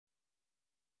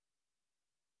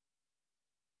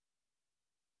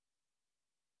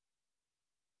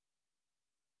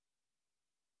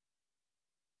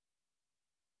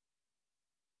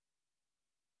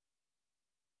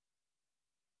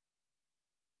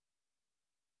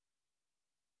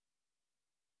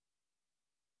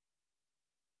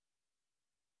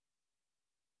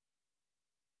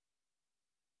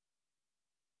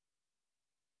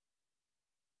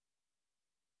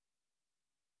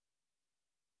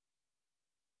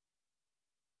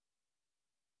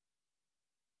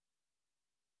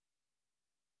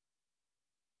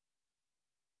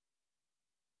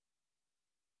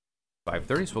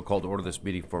5:30, so we'll call to order this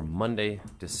meeting for Monday,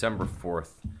 December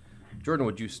 4th. Jordan,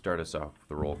 would you start us off with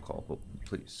the roll call,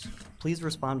 please? Please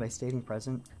respond by stating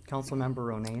present. Councilmember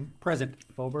Ronayne. Present.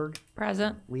 Foberg.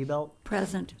 Present. Liebelt.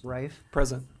 Present. Reif.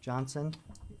 Present. Johnson.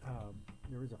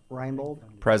 Reinbold.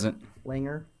 Present.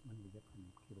 Langer.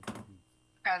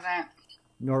 Present.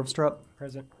 Norvstrup.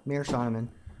 Present. Mayor Schoeneman.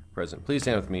 Present. Please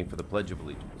stand with me for the Pledge of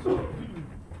Allegiance.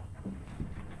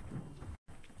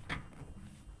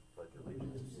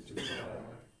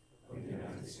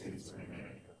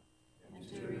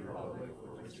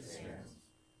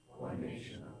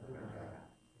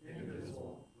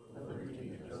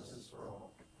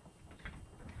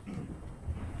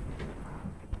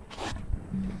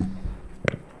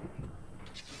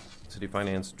 City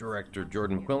Finance Director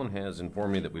Jordan McQuillan has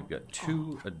informed me that we've got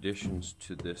two additions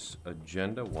to this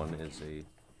agenda. One is a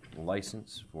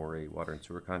license for a water and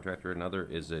sewer contractor. Another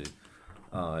is a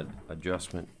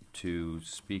adjustment to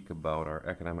speak about our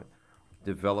economic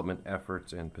development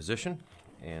efforts and position.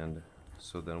 And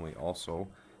so then we also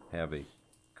have a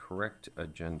correct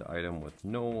agenda item with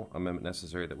no amendment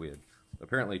necessary that we had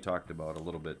apparently talked about a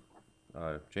little bit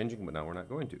changing, but now we're not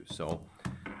going to. So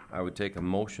I would take a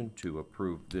motion to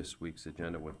approve this week's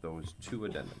agenda with those two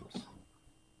addendums.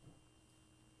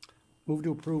 Move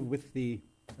to approve with the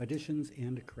additions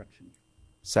and correction.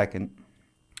 Second.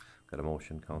 Got a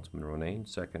motion, Councilman Ronayne.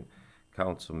 Second,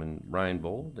 Councilman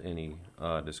Reinbold. Any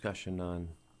discussion on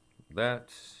that?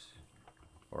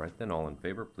 All right, then, all in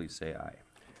favor, please say aye.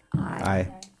 Aye.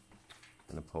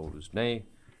 And opposed, nay.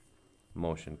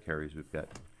 Motion carries. We've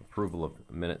got approval of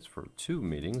minutes for two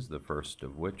meetings, the first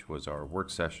of which was our work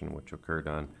session, which occurred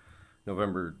on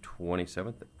November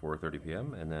 27th at 4:30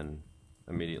 p.m. And then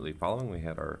immediately following, we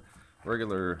had our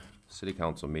regular city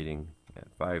council meeting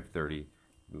at 5:30.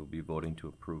 We will be voting to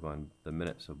approve on the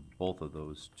minutes of both of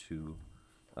those two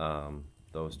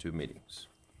meetings.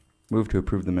 Move to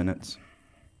approve the minutes.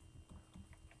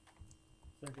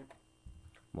 Second.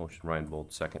 Motion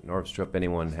Reinbold, second Norvstrup.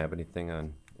 Anyone have anything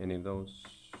on any of those?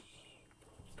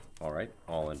 All right,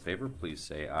 all in favor, please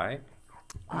say aye.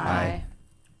 Aye.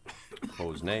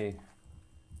 Opposed, nay.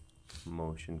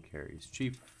 Motion carries.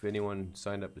 Chief, anyone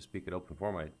signed up to speak at open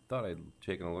forum? I thought I'd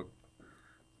taken a look.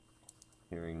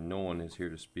 Hearing no one is here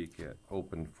to speak at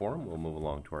open forum, we'll move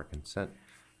along to our consent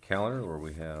calendar where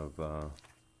we have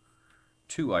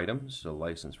two items, a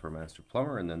license for master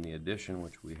plumber, and then the addition,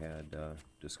 which we had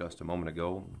discussed a moment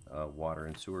ago, water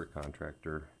and sewer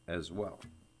contractor as well.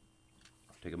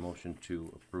 Take a motion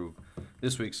to approve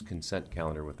this week's consent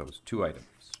calendar with those two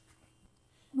items.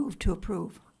 Move to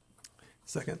approve.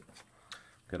 Second.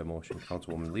 Got a motion,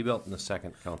 Councilwoman Liebelt, and the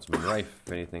second, Councilman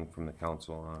Reif. Anything from the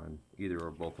council on either or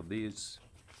both of these?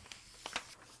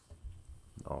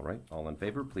 All right, all in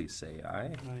favor, please say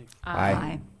aye.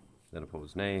 Aye. Then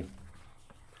opposed, nay.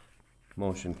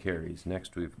 Motion carries.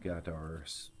 Next, we've got our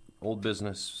old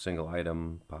business, single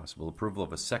item, possible approval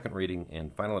of a second reading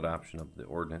and final adoption of the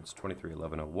ordinance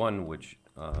 231101, which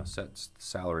sets the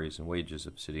salaries and wages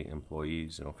of city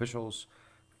employees and officials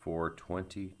for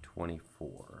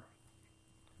 2024.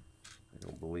 I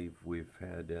don't believe we've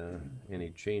had any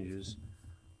changes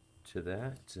to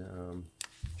that.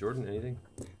 Jordan, anything?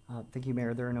 Thank you,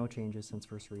 Mayor. There are no changes since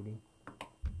first reading.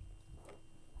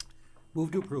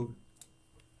 Move to approve.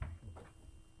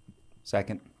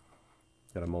 Second.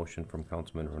 Got a motion from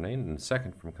Councilman Ronayne and a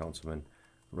second from Councilman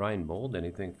Reinbold.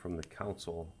 Anything from the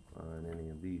council on any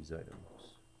of these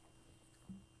items?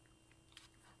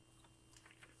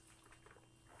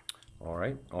 All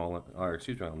right. I'll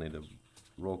need a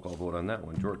roll call vote on that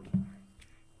one. Jordan.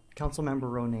 Councilmember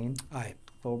Ronayne. Aye.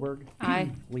 Foberg.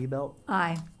 Aye. Liebelt.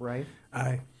 Aye. Reif.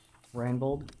 Aye.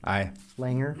 Reinbold. Aye.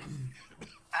 Langer.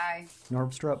 Aye.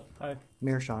 Norvstrup. Aye.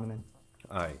 Mayor Schoeneman.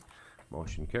 Aye.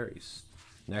 Motion carries.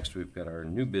 Next, we've got our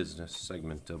new business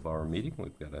segment of our meeting.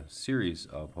 We've got a series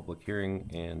of public hearing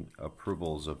and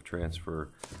approvals of transfer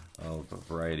of a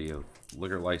variety of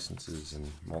liquor licenses and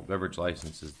malt beverage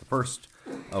licenses. The first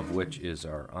of which is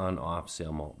our on-off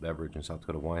sale malt beverage and South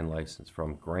Dakota wine license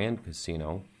from Grand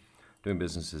Casino, doing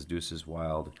business as Deuces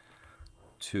Wild,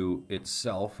 to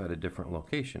itself at a different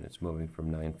location. It's moving from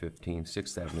 915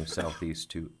 6th Avenue Southeast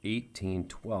to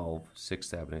 1812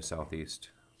 6th Avenue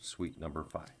Southeast, suite number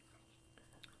 5.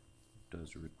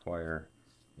 Does require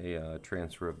a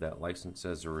transfer of that license.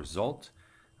 As a result,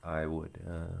 I would,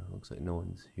 looks like no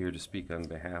one's here to speak on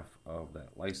behalf of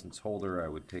that license holder. I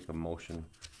would take a motion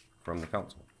from the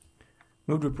council.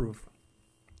 Move to approve.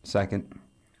 Second.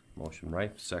 Motion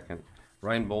Reif, second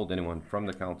Reinbold. Anyone from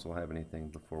the council have anything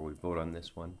before we vote on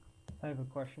this one? I have a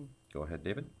question. Go ahead,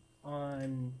 David.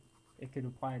 On, it could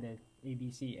apply to A, B,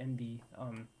 C, and D.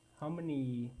 How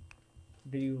many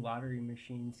video lottery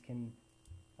machines can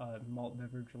a malt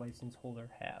beverage license holder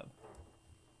have?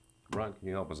 Ron, can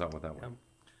you help us out with that one?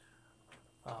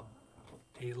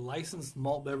 A licensed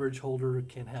malt beverage holder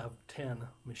can have 10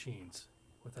 machines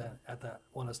with that, at that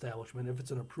one establishment, if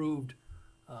it's an approved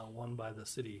one by the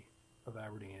city of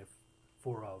Aberdeen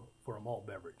for a malt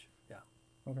beverage, yeah.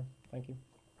 Okay, thank you.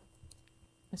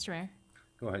 Mr. Mayor,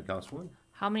 Go ahead, Councilwoman.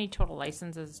 how many total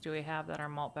licenses do we have that are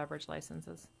malt beverage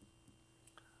licenses?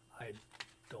 I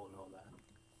don't know that.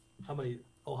 How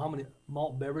many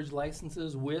malt beverage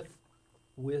licenses with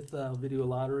video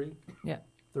lottery? Yeah.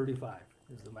 35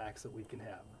 is the max that we can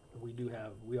have.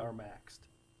 We are maxed.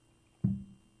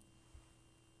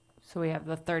 So we have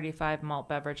the 35 malt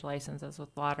beverage licenses with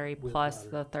lottery With plus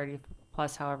lottery. the 30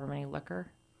 plus however many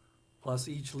liquor. Plus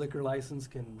each liquor license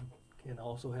can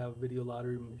also have video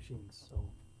lottery machines, so,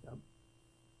 yep.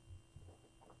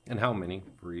 And how many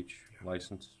for each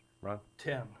license, Ron?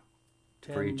 10.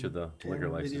 For each of the 10 liquor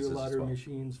licenses video as lottery well.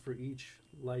 machines for each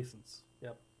license,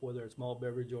 yep, whether it's malt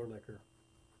beverage or liquor.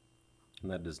 And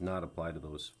that does not apply to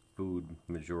those food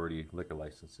majority liquor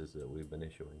licenses that we've been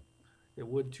issuing. It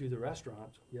would to the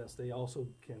restaurant, yes, they also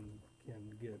can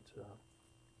get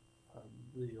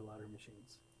video lottery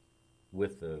machines.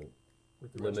 With the,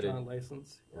 With the Limited. restaurant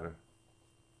license, yeah.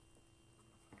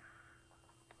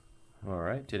 all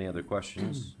right, any other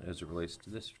questions as it relates to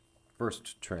this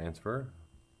first transfer?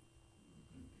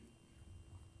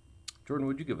 Jordan,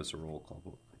 would you give us a roll call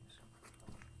vote,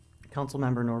 please?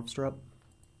 Councilmember Norvstrup,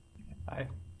 Aye.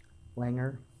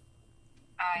 Langer,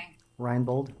 Aye.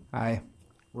 Reinbold, Aye.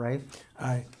 Reif,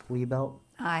 Aye. Liebelt,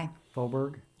 Aye.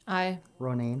 Foberg, Aye.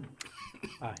 Ronayne,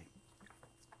 Aye.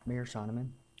 Mayor Shoneman.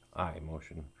 Aye,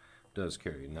 motion does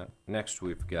carry. Next,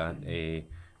 we've got a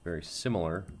very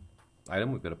similar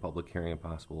item. We've got a public hearing and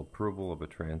possible approval of a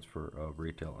transfer of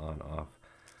retail on-off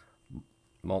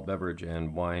malt beverage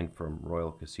and wine from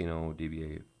Royal Casino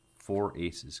DBA Four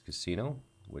Aces Casino,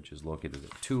 which is located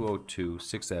at 202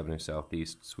 6th Avenue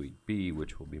Southeast, Suite B,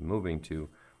 which will be moving to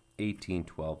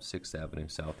 1812 6th Avenue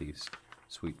Southeast,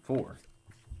 Suite 4.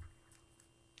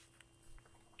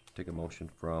 Take a motion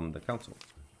from the council.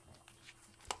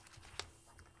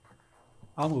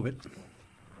 I'll move it.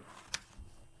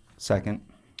 Second.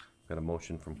 Got a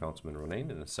motion from Councilman Ronayne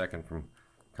and a second from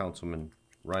Councilman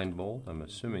Reinbold. I'm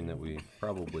assuming that we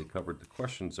probably covered the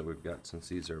questions that we've got since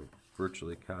these are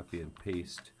virtually copy and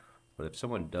paste. But if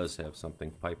someone does have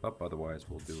something, pipe up. Otherwise,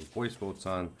 we'll do voice votes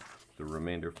on the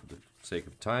remainder for the sake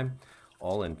of time.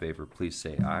 All in favor, please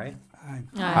say aye. Aye.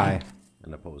 Aye.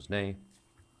 And opposed, nay.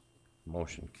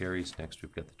 Motion carries. Next,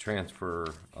 we've got the transfer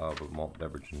of a malt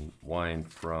beverage and wine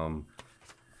from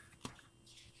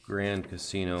Grand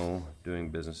Casino, doing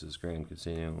business as Grand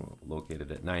Casino,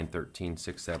 located at 913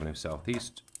 6th Avenue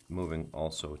Southeast, moving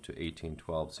also to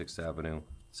 1812 6th Avenue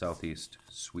Southeast,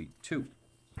 Suite 2.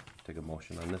 Take a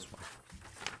motion on this one.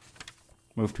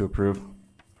 Move to approve.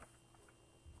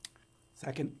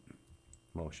 Second.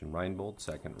 Motion Reinbold,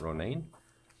 second Ronayne.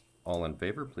 All in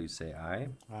favor, please say aye.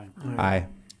 Aye. Aye.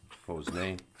 Opposed,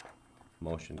 nay.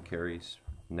 Motion carries.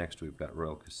 Next, we've got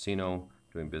Royal Casino,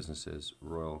 doing business as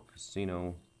Royal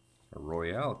Casino, or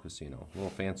Royale Casino. A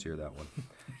little fancier, that one.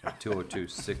 At 202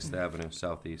 6th Avenue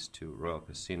Southeast to Royal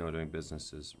Casino, doing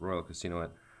business as Royal Casino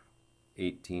at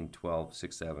 1812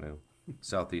 6th Avenue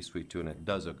Southeast, Suite 2. And it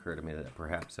does occur to me that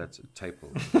perhaps that's a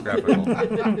typographical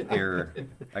error.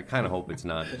 I kind of hope it's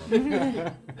not.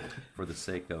 But for the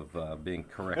sake of being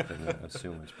correct, I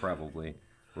assume it's probably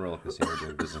Royal Casino,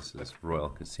 doing business as Royal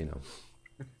Casino.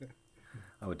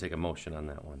 I would take a motion on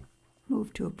that one.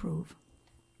 Move to approve.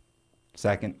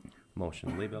 Second.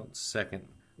 Motion Liebelt, second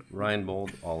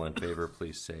Reinbold. All in favor,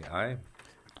 please say aye.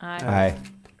 Aye. Aye.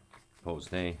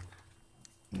 Opposed, nay.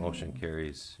 Motion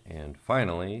carries. And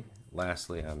finally,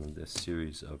 lastly, on this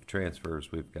series of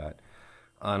transfers, we've got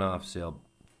on-off sale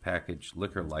package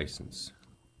liquor license,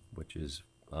 which is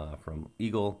from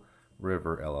Eagle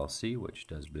River LLC, which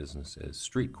does business as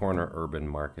Street Corner Urban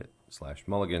Market /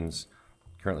 Mulligan's,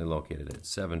 currently located at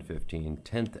 715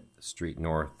 10th Street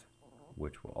North,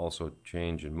 which will also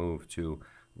change and move to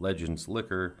Legends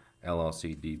Liquor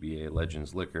LLC DBA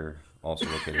Legends Liquor, also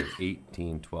located at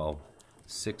 1812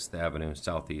 6th Avenue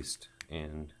Southeast,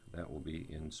 and that will be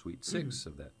in Suite 6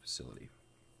 of that facility.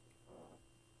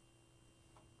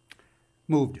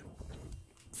 Moved.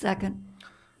 Second.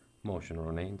 Motion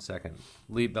Ronayne, second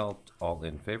Liebelt. All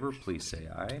in favor, please say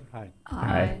aye. Aye.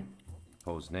 Aye.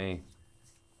 Opposed, nay.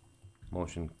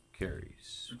 Motion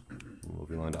carries.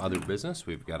 Moving on to other business,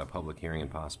 we've got a public hearing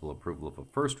and possible approval of a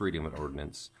first reading of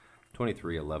ordinance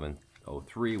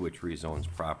 231103, which rezones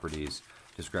properties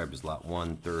described as Lot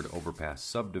 1, 3rd Overpass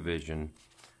Subdivision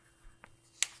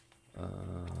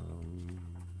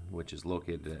which is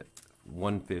located at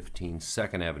 115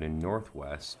 2nd Avenue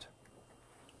Northwest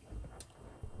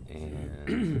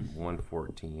and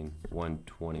 114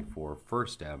 124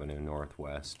 1st Avenue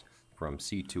Northwest from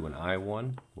C2 and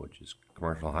I-1, which is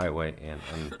commercial highway and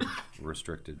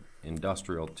unrestricted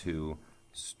industrial, to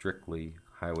strictly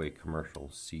highway commercial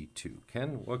C2.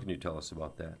 Ken, what can you tell us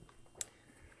about that?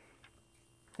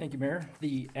 Thank you, Mayor.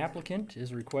 The applicant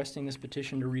is requesting this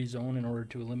petition to rezone in order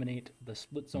to eliminate the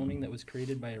split zoning that was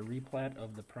created by a replat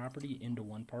of the property into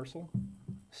one parcel.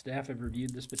 Staff have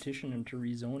reviewed this petition and to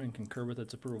rezone and concur with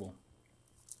its approval.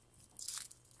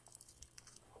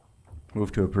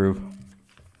 Move to approve.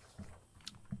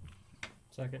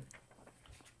 Second.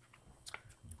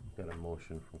 Got a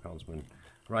motion from Councilman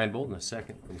Ryan Bolton, a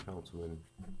second from Councilman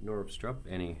Norvstrup.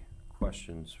 Any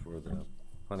questions for the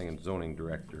Planning and Zoning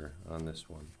Director on this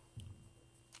one?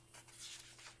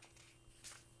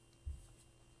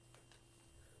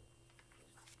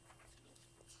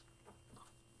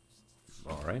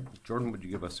 All right. Jordan, would you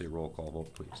give us a roll call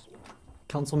vote, please?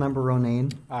 Councilmember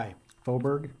Ronayne, Aye.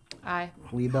 Fauberg, Aye.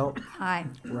 Liebelt, Aye.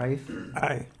 Reif,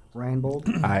 Aye.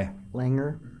 Reinbold, Aye.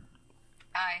 Langer,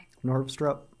 Aye.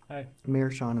 Norvstrup, Aye. Mayor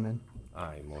Shoneman.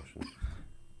 Aye, motion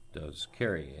does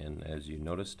carry. And as you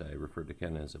noticed, I referred to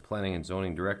Ken as a Planning and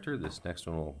Zoning Director. This next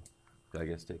one will, I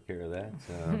guess, take care of that.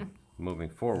 Moving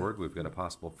forward, we've got a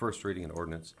possible first reading in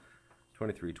ordinance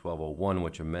 23-1201,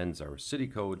 which amends our city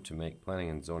code to make planning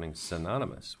and zoning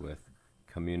synonymous with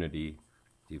community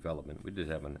development. We did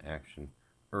have an action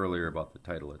earlier about the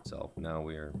title itself. Now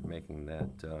we are making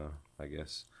that, I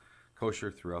guess,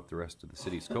 kosher throughout the rest of the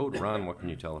city's code. Ron, what can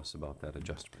you tell us about that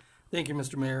adjustment? Thank you,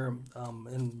 Mr. Mayor.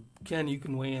 And Ken, you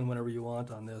can weigh in whenever you want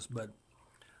on this, but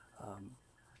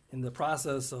in the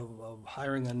process of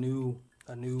hiring a new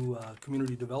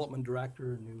community development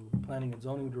director, a new planning and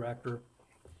zoning director,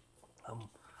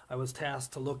 I was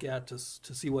tasked to look at to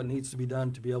see what needs to be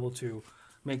done to be able to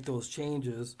make those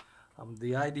changes.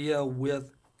 The idea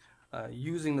with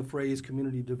using the phrase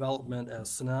community development as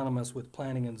synonymous with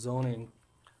planning and zoning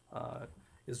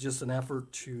is just an effort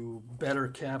to better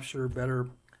capture,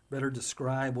 better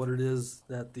describe what it is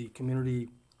that the community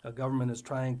government is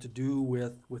trying to do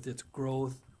with its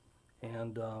growth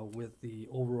and with the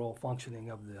overall functioning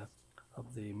of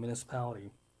the municipality.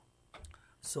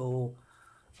 So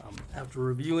after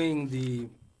reviewing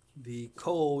the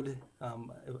code, I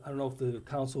don't know if the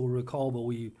council will recall, but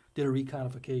we did a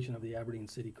recodification of the Aberdeen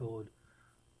City Code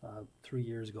 3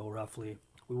 years ago, roughly.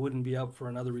 We wouldn't be up for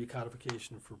another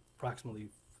recodification for approximately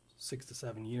 6 to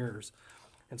 7 years.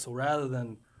 And so rather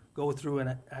than go through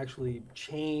and actually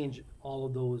change all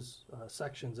of those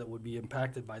sections that would be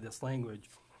impacted by this language,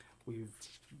 we've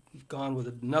gone with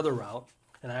another route,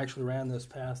 and I actually ran this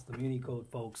past the Muni Code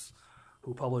folks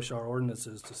who publish our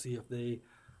ordinances to see if they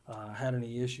had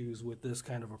any issues with this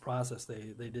kind of a process.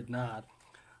 They did not.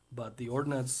 But the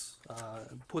ordinance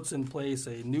puts in place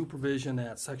a new provision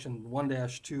at section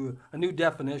 1-2, a new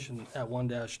definition at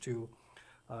 1-2,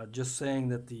 just saying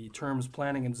that the terms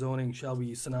planning and zoning shall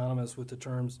be synonymous with the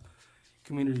terms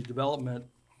community development.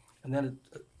 And then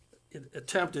it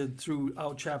attempted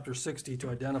throughout chapter 60 to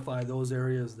identify those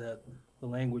areas that the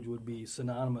language would be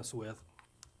synonymous with.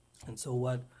 And so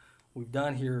what we've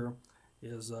done here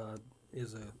is a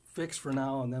fix for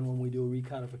now, and then when we do a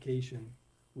recodification,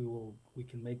 we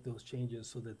can make those changes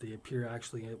so that they appear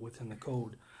actually within the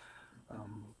code.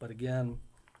 But again,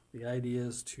 the idea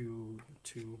is to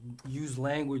use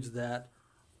language that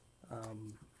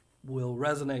will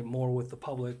resonate more with the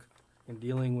public in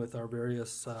dealing with our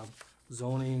various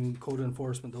zoning, code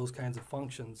enforcement, those kinds of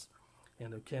functions.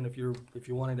 And Ken, if you're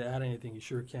wanting to add anything, you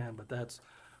sure can. But that's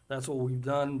what we've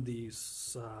done.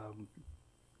 These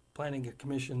Planning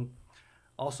Commission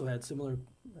also had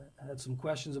some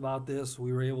questions about this.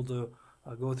 We were able to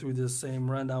go through this same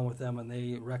rundown with them, and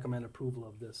they recommend approval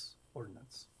of this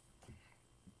ordinance.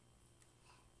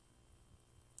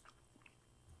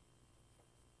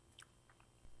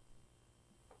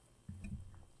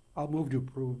 I'll move to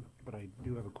approve, but I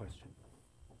do have a question.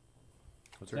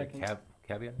 Was there a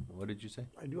caveat? What did you say?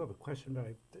 I do have a question,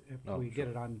 but after we get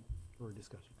it on for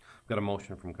discussion. Got a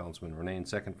motion from Councilman Ronayne,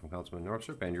 second from Councilman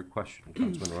Norvstrup, and your question,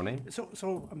 Councilman Ronayne.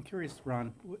 So I'm curious,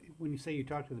 Ron, when you say you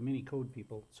talk to the mini code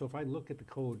people, so if I look at the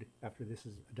code after this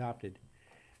is adopted,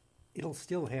 it'll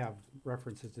still have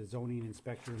references to zoning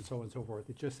inspector and so on and so forth.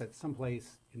 It's just that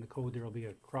someplace in the code there will be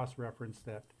a cross-reference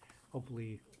that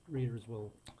hopefully readers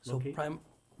will locate.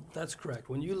 That's correct.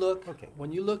 When you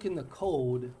look in the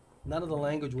code, none of the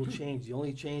language will change. The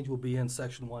only change will be in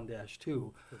section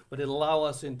 1-2, but it'll allow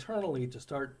us internally to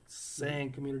start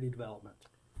saying community development.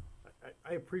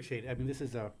 I appreciate it. I mean, this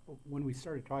is when we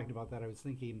started talking about that, I was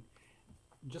thinking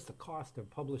just the cost of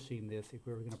publishing this, if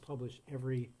we were gonna publish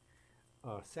every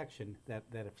section that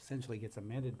essentially gets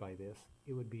amended by this,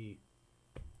 it would be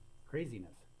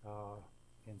craziness.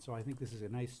 And so I think this is a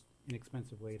nice,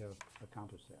 inexpensive way to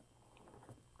accomplish that.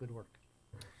 Good work.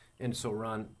 And so,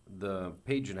 Ron, the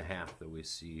page and a half that we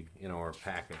see in our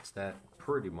packets, that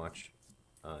pretty much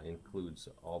includes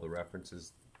all the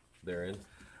references therein.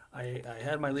 I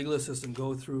had my legal assistant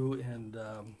go through and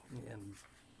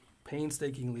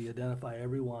painstakingly identify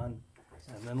every one,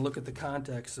 and then look at the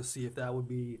context to see if that would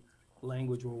be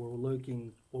language where we're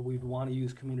looking, where we'd want to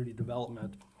use community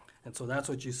development. And so that's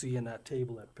what you see in that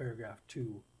table at paragraph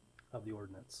 2 of the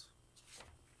ordinance.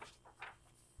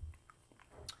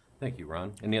 Thank you,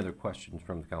 Ron. Any other questions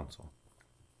from the council?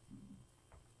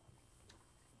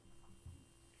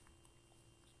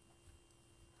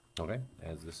 Okay,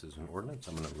 as this is an ordinance,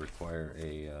 I'm going to require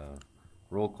a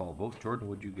roll call vote. Jordan,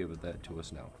 would you give that to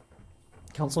us now?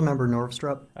 Councilmember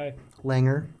Norvstrup, Aye.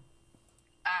 Langer,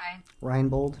 Aye.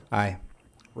 Reinbold, Aye.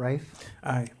 Reif,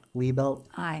 Aye. Liebelt,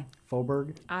 Aye.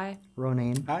 Fauberg, Aye.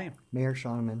 Ronayne, Aye. Mayor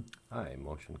Shonneman. Aye,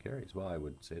 motion carries. Well, I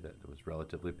would say that it was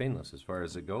relatively painless as far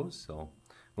as it goes. So,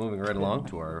 moving right along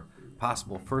to our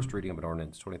possible first reading of an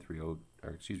ordinance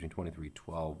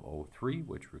 231203,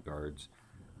 which regards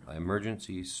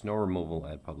emergency snow removal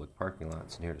at public parking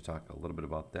lots. And here to talk a little bit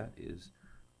about that is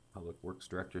Public Works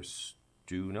Director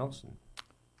Stu Nelson.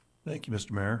 Thank you,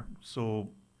 Mr. Mayor. So,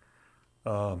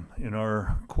 in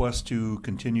our quest to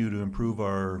continue to improve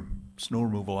our snow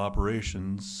removal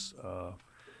operations,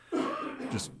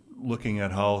 just looking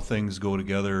at how things go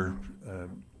together,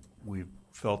 we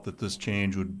felt that this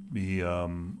change would be a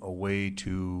way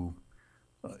to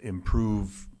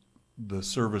improve the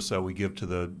service that we give to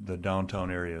the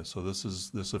downtown area. So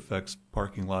this affects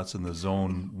parking lots in the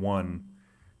Zone 1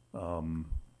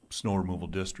 snow removal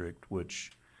district, which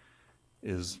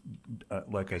is,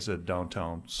 like I said,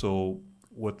 downtown. So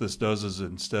what this does is,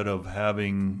 instead of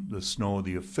having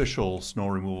the official snow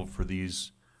removal for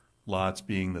these lots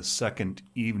being the second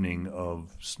evening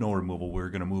of snow removal, we're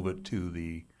going to move it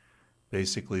to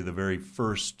basically the very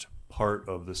first part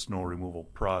of the snow removal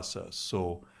process.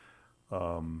 So,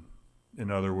 in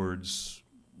other words,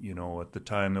 at the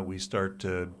time that we start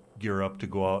to gear up to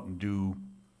go out and do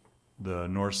the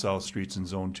north-south streets in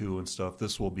Zone 2 and stuff,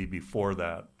 this will be before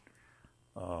that.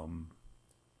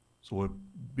 So we'll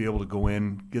be able to go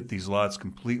in, get these lots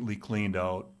completely cleaned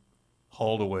out,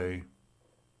 hauled away,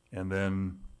 and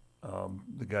then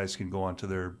the guys can go on to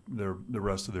the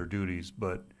rest of their duties.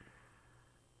 But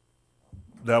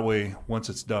that way, once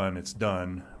it's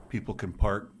done. People can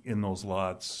park in those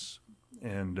lots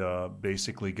and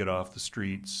basically get off the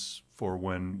streets for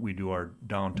when we do our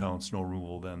downtown snow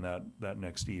removal then that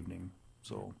next evening.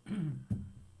 So.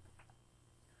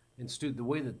 And Stu, the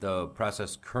way that the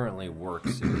process currently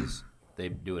works is they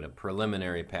do a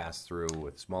preliminary pass-through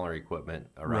with smaller equipment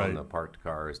around Right. the parked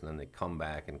cars, and then they come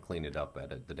back and clean it up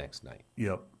at it the next night.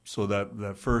 Yep. So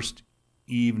that first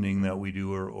evening that we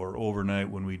do, or overnight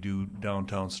when we do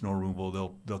downtown snow removal,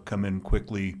 they'll come in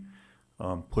quickly,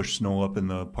 push snow up in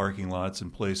the parking lots in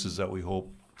places that we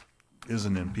hope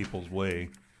isn't in people's way,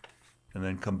 and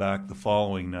then come back the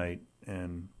following night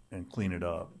and clean it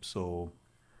up. So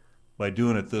by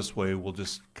doing it this way, we'll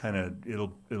just kind of,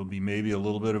 it'll be maybe a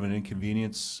little bit of an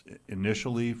inconvenience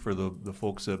initially for the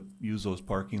folks that use those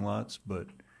parking lots, but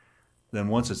then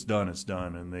once it's done,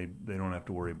 and they don't have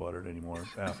to worry about it anymore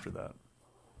after that.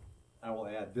 I will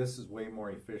add, this is way more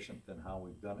efficient than how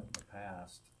we've done it in the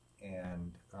past,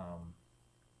 and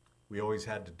we always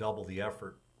had to double the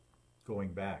effort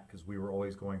going back, because we were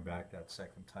always going back that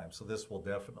second time. So this will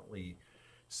definitely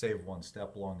save one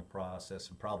step along the process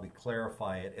and probably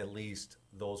clarify it. At least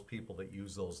those people that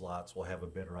use those lots will have a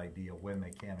better idea when they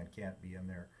can and can't be in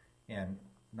there, and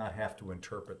not have to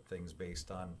interpret things based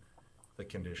on the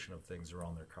condition of things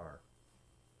around their car.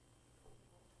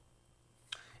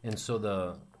 And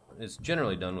so it's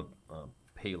generally done with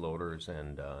payloaders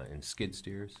and skid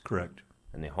steers. Correct.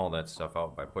 And they haul that stuff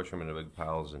out by pushing them into big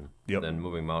piles and Yep. then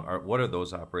moving them out. What are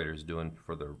those operators doing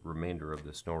for the remainder of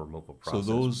the snow removal process?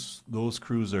 So those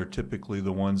crews are typically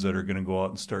the ones that are going to go out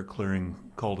and start clearing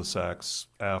cul-de-sacs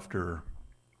after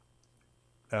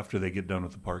they get done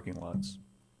with the parking lots.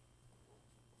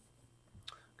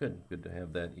 Good to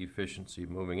have that efficiency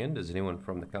moving in. Does anyone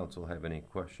from the council have any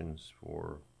questions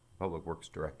for Public Works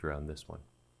Director on this one?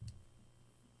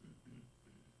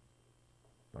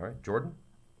 All right, Jordan?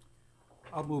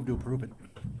 I'll move to approve it.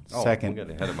 Second. I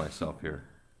got ahead of myself here.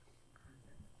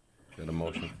 Got a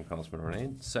motion from Councilman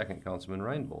Ronayne, second Councilman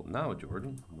Reinbold. Now,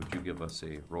 Jordan, would you give us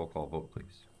a roll call vote,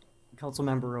 please?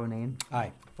 Councilmember Ronayne,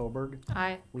 Aye. Foberg,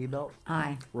 Aye. Liebelt,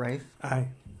 Aye. Rife, Aye.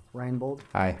 Reinbold,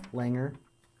 Aye. Langer,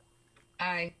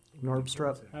 Aye.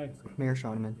 Nordstrup, Aye. Mayor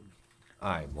Shonneman.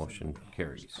 Aye, motion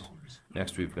carries.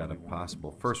 Next, we've got a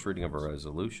possible first reading of a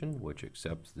resolution which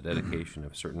accepts the dedication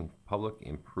of certain public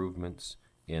improvements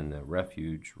in the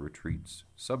Refuge Retreats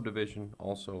subdivision.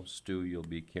 Also, Stu, you'll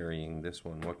be carrying this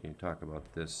one. What can you talk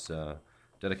about this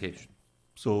dedication?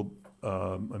 So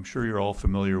I'm sure you're all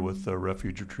familiar with the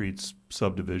Refuge Retreats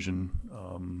subdivision.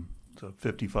 It's a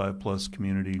 55-plus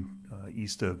community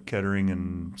east of Kettering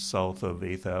and south of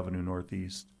 8th Avenue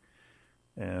Northeast.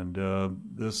 And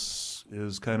this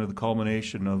is kind of the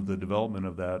culmination of the development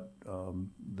of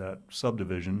that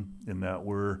subdivision, in that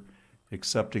we're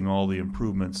accepting all the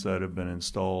improvements that have been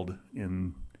installed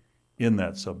in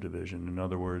that subdivision. In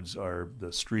other words,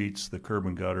 the streets, the curb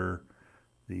and gutter,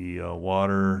 the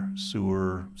water,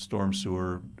 sewer, storm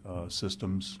sewer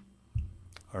systems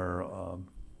are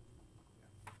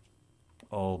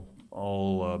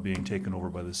all being taken over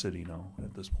by the city now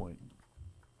at this point.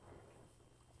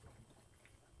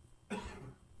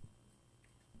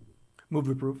 Move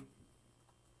to approve.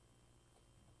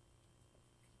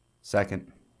 Second.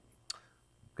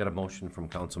 Got a motion from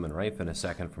Councilman Rife and a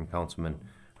second from Councilman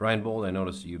Reinbold. I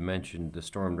noticed you mentioned the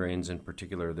storm drains in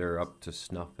particular. They're up to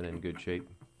snuff and in good shape,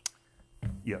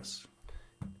 Yes.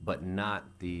 but not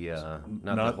the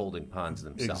holding ponds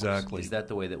themselves. Exactly. Is that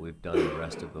the way that we've done the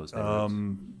rest of those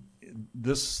neighborhoods?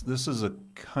 This is a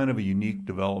kind of a unique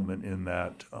development in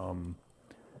that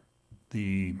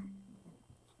the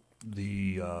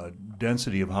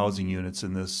density of housing units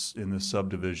in this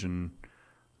subdivision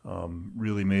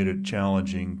really made it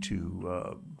challenging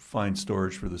to find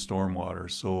storage for the stormwater.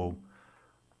 So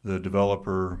the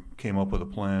developer came up with a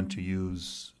plan to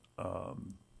use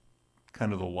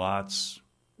kind of the lots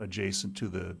adjacent to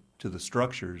the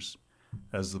structures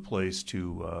as the place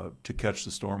to catch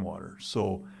the stormwater.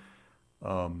 So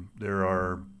there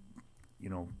are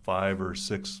 5 or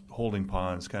 6 holding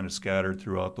ponds kind of scattered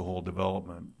throughout the whole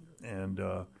development, and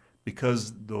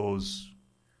because those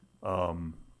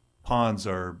ponds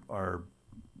are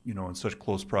in such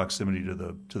close proximity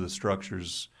to the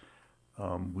structures,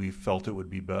 we felt it would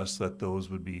be best that those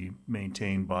would be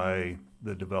maintained by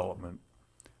the development.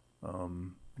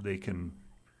 They can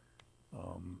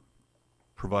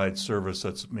provide service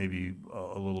that's maybe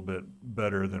a little bit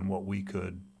better than what we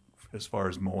could as far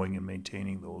as mowing and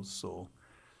maintaining those. So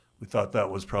we thought that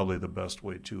was probably the best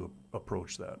way to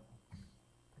approach that.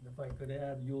 And if I could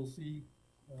add, you'll see,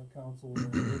 council,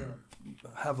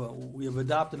 we have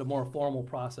adopted a more formal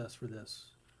process for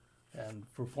this. And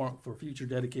for future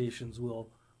dedications, we'll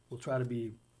try to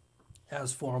be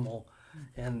as formal.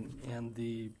 And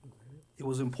it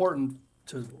was important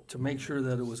to make sure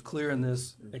that it was clear in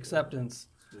this acceptance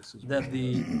that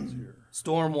the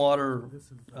stormwater,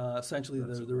 essentially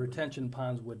the retention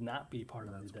ponds would not be part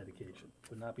of the dedication,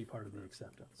 would not be part of the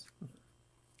acceptance.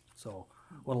 So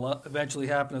what'll eventually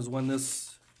happen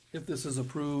is if this is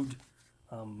approved,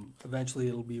 eventually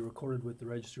it'll be recorded with the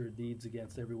Register of Deeds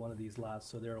against every one of these lots,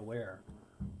 so they're aware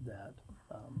that,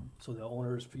 so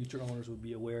the future owners would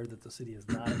be aware that the city has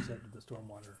not accepted the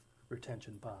stormwater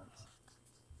retention ponds.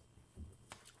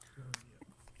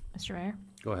 Mr. Mayor?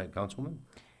 Go ahead, Councilwoman.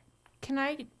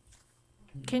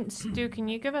 Stu, can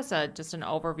you give us just an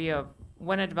overview of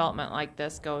when a development like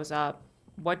this goes up?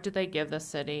 What do they give the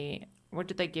city? What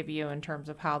do they give you in terms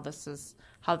of how this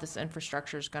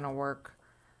infrastructure is going to work?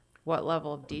 What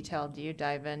level of detail do you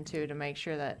dive into to make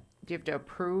sure that, do you have to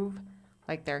approve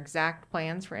like their exact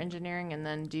plans for engineering, and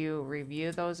then do you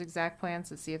review those exact plans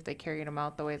to see if they carried them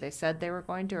out the way they said they were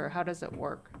going to, or how does it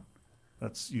work?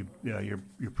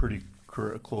 You're pretty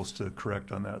close to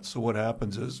correct on that. So what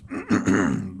happens is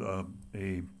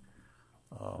a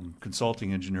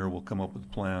consulting engineer will come up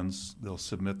with plans. They'll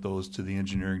submit those to the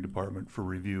engineering department for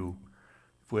review.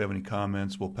 If we have any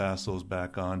comments, we'll pass those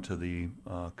back on to the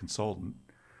consultant.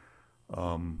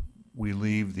 We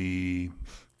leave the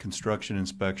construction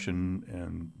inspection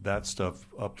and that stuff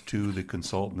up to the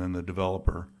consultant and the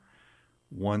developer.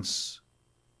 Once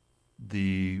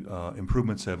the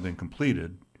improvements have been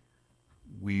completed,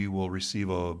 we will receive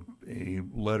a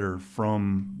letter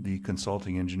from the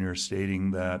consulting engineer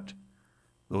stating that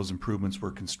those improvements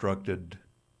were constructed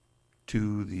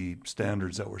to the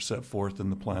standards that were set forth in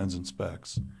the plans and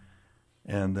specs.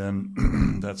 And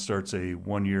then that starts a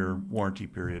 1-year warranty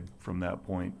period from that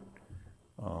point.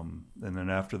 And then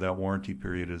after that warranty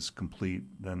period is complete,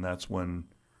 then that's when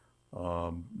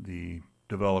the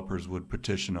developers would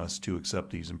petition us to accept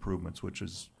these improvements, which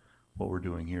is what we're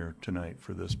doing here tonight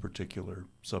for this particular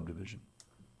subdivision.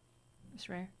 Mr.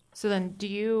 Mayor? So then do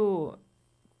you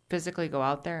physically go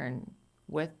out there and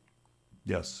with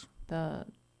Yes. the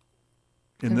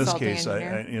In this consulting case,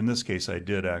 engineer? in this case, I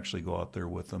did actually go out there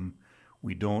with them.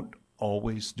 We don't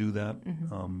always do that.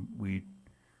 We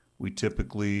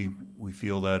typically, we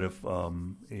feel that if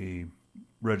a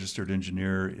registered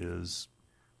engineer is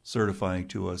certifying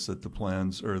to us that the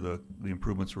plans or the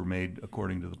improvements were made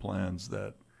according to the plans,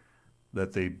 that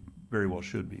they very well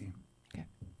should be. Okay,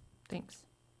 thanks.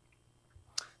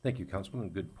 Thank you, Councilman.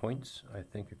 Good points, I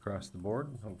think, across the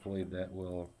board. Hopefully that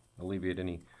will alleviate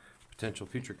any potential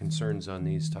future concerns on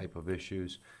these type of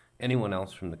issues. Anyone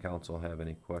else from the council have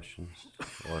any questions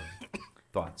or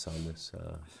thoughts on this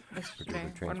particular Mayor,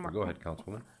 one transfer? more. Go ahead,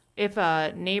 Councilwoman. If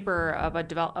a neighbor of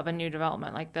a new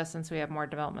development like this, since we have more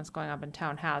developments going up in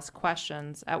town, has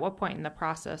questions, at what point in the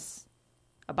process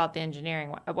about the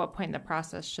engineering, at what point in the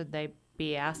process should they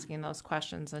be asking those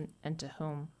questions, and to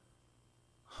whom?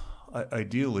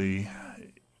 Ideally,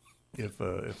 if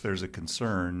there's a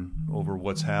concern over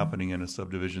what's happening in a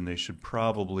subdivision, they should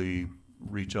probably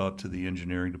reach out to the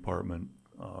engineering department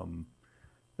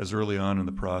as early on in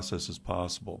the process as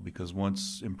possible, because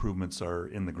once improvements are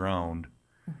in the ground,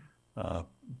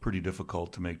 pretty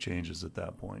difficult to make changes at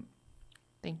that point.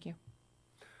 Thank you.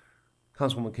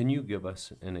 Councilwoman, can you give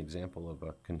us an example of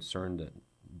a concern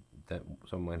that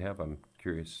someone might have? I'm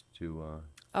curious to.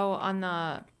 Oh,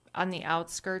 on the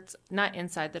outskirts, not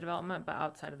inside the development, but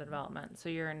outside of the development. So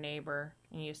you're a neighbor,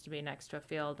 and you used to be next to a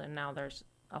field, and now there's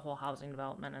a whole housing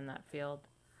development in that field.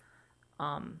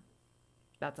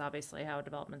 That's obviously how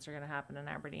developments are going to happen in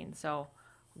Aberdeen. So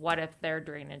what if their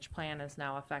drainage plan is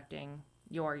now affecting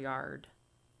your yard?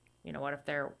 You know, what if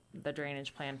the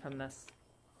drainage plan from this?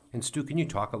 And Stu, can you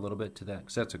talk a little bit to that?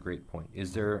 Because that's a great point.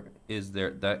 Is there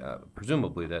that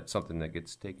presumably that's something that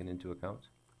gets taken into account?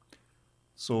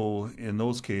 So in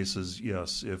those cases,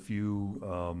 yes, if you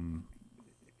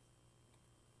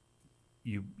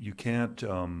you can't,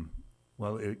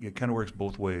 well, it kind of works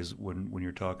both ways when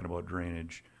you're talking about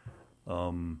drainage.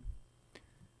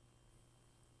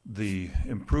 The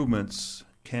improvements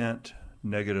can't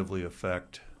negatively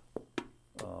affect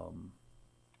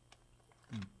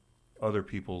other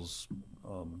people's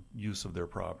use of their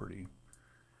property.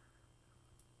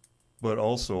 But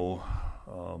also,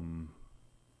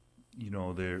 you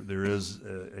know, there is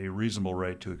a reasonable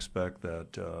right to expect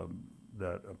that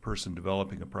that a person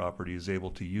developing a property is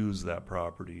able to use that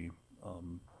property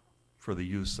for the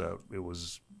use that it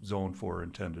was zoned for or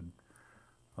intended.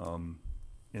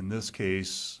 In this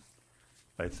case,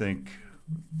 I think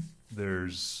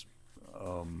there's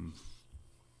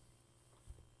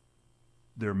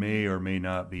there may or may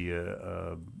not be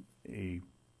a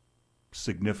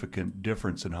significant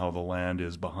difference in how the land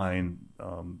is behind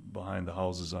the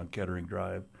houses on Kettering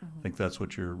Drive. I think that's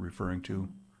what you're referring to.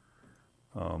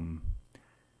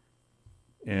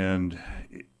 And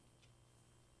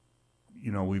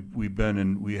you know,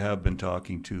 we have been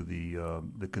talking to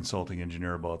the consulting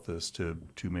engineer about this to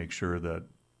make sure that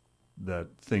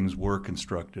things were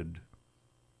constructed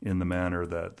in the manner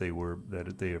that they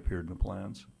appeared in the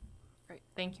plans. Great,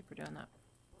 thank you for doing that.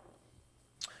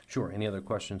 Sure. Any other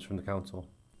questions from the council?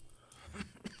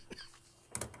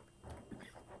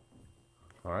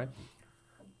 All right.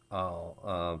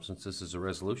 Since this is a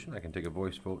resolution, I can take a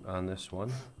voice vote on this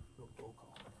one.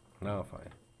 No, fine.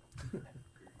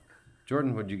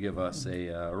 Jordan, would you give us a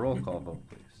roll call vote,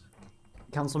 please?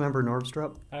 Councilmember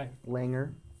Norvstrup. Aye.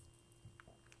 Langer.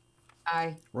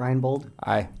 Aye. Reinbold.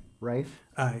 Aye. Reif.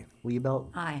 Aye. Liebelt.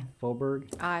 Aye.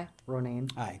 Fauberg. Aye. Ronayne.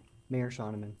 Aye. Mayor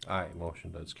Shoneman. Aye,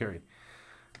 motion does carry.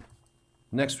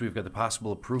 Next, we've got the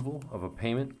possible approval of a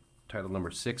payment, title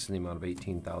number 6, in the amount of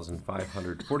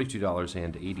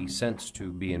 $18,542.80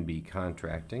 to B&B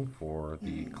Contracting for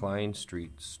the Klein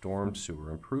Street Storm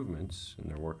Sewer Improvements and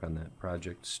their work on that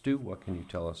project. Stu, what can you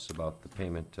tell us about the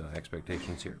payment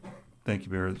expectations here? Thank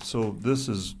you, Mayor. So this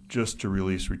is just to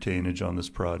release retainage on this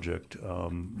project.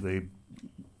 The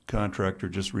contractor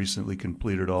just recently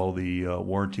completed all the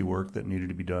warranty work that needed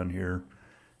to be done here,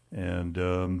 and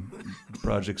the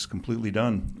project's completely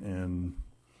done. And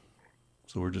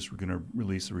so we're just going to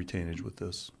release the retainage with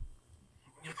this.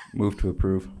 Move to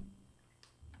approve.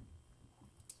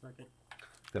 Second.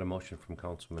 Got a motion from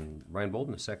Councilman Reinbold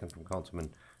and a second from Councilman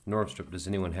Norvstrup. Does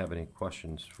anyone have any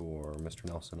questions for Mr.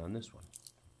 Nelson on this one?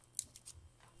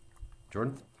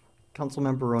 Jordan?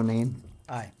 Councilmember Ronayne.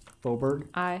 Aye. Fauberg.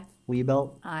 Aye.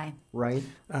 Liebelt. Aye. Reif.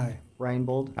 Aye.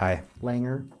 Reinbold. Aye.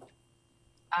 Langer.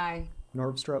 Aye.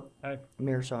 Norvstrup. Aye.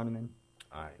 Mayor Shoneman.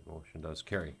 Aye, motion does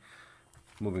carry.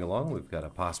 Moving along, we've got a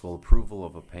possible approval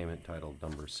of a payment titled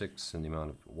number 6 in the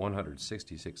amount of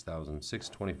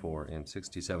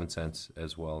 $166,624.67,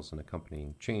 as well as an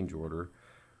accompanying change order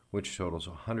which totals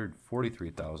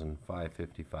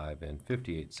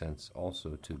 $143,555.58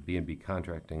 also to B&B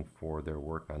Contracting for their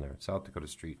work on their South Dakota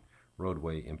Street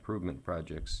roadway improvement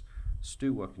projects.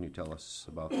 Stu, what can you tell us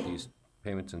about these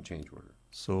payments and change order?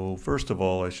 So first of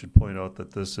all, I should point out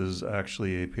that this is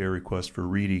actually a pay request for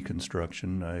Reedy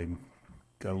Construction. I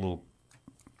got a little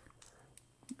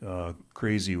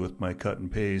crazy with my cut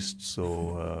and paste,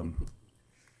 so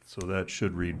that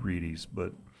should read Reedy's.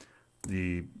 But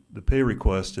the pay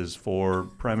request is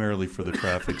primarily for the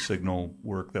traffic signal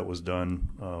work that was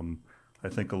done. I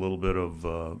think a little bit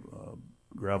of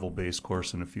gravel base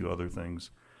course and a few other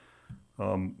things.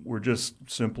 We're just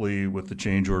simply, with the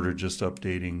change order, just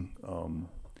updating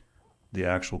the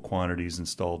actual quantities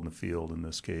installed in the field in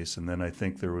this case. And then I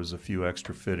think there was a few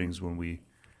extra fittings when we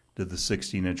did the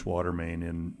 16-inch water main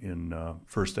in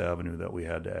First Avenue that we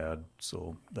had to add.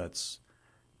 So that's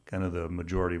kind of the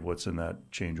majority of what's in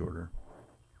that change order.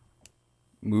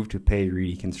 Move to pay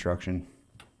Reedy Construction.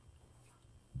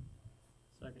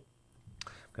 Second.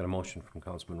 Got a motion from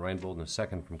Councilman Reinbold and a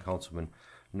second from Councilman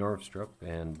Norvstrup,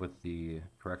 and with the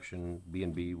correction,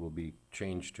 B&B will be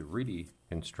changed to Reedy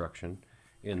Construction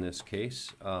in this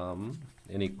case.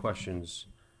 Any questions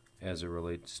as it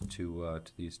relates to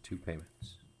these two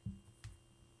payments?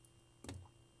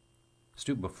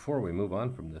 Stu, before we move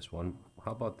on from this one,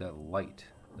 how about that light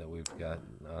that we've got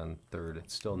on Third?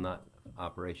 It's still not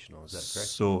operational, is that correct?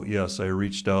 So yes, I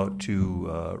reached out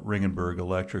to Ringenberg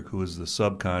Electric, who is the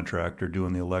subcontractor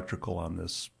doing the electrical on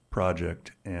this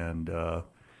project, and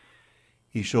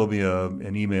he showed me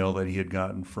an email that he had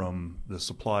gotten from the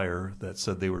supplier that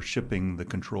said they were shipping the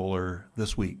controller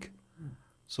this week.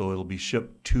 So it'll be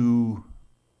shipped to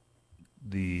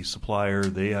the supplier.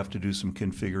 They have to do some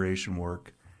configuration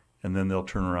work, and then they'll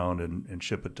turn around and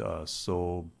ship it to us.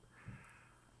 So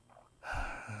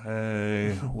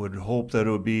I would hope that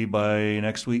it would be by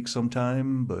next week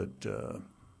sometime, but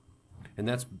and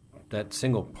that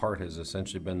single part has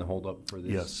essentially been the holdup for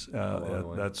this.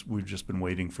 Yes, we've just been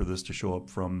waiting for this to show up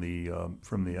from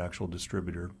the actual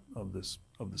distributor of the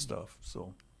stuff.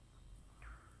 So,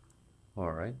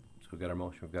 all right. So we've got our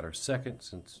motion. We've got our second.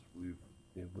 Since we've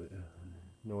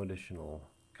no additional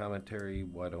commentary,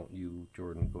 why don't you,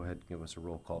 Jordan, go ahead and give us a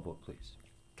roll call vote, please?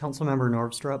 Councilmember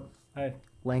Norvstrup, Aye.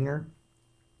 Langer,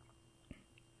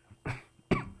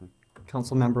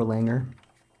 Councilmember Langer,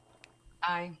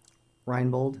 Aye.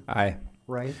 Reinbold, Aye.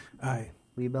 Wright, Aye.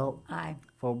 Liebelt, Aye.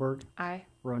 Fauberg, Aye.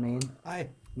 Ronayne, Aye.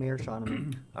 Mayor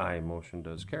Shoneman. Aye, motion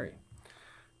does carry.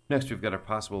 Next, we've got a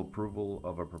possible approval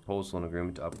of a proposal and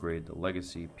agreement to upgrade the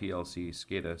legacy PLC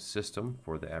SCADA system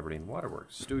for the Aberdeen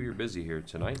Waterworks. Stu, you're busy here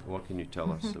tonight. What can you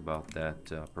tell us about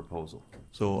that proposal?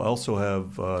 So I also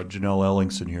have Janelle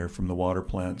Ellingson here from the water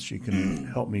plant. She can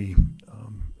help me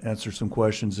answer some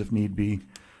questions if need be.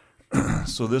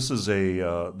 So this is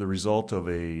the result of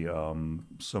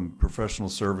some professional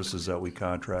services that we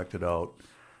contracted out.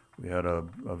 We had a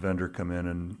vendor come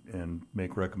in and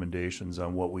make recommendations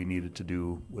on what we needed to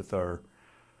do with our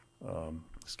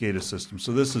SCADA system.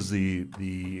 So this is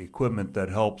the equipment that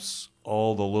helps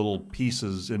all the little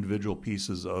pieces, individual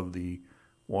pieces of the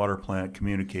water plant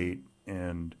communicate,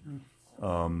 and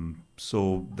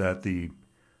so that the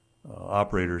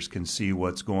operators can see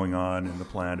what's going on in the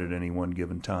plant at any one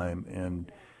given time.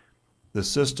 And the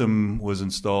system was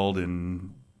installed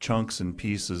in chunks and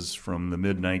pieces from the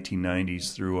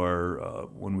mid-1990s through our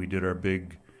when we did our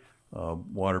big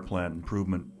water plant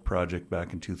improvement project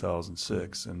back in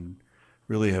 2006, and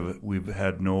really we've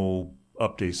had no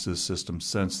updates to the system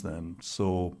since then.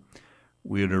 So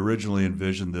we had originally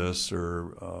envisioned this,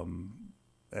 or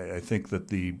I think that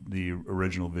the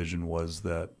original vision was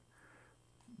that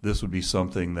this would be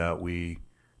something that we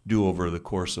do over the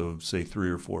course of, say, 3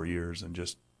 or 4 years and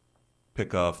just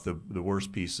pick off the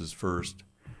worst pieces first.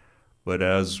 But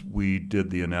as we did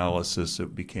the analysis,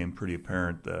 it became pretty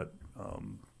apparent that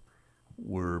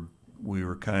we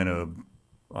were kind of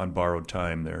on borrowed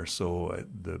time there. So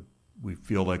we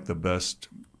feel like the best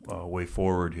way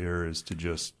forward here is to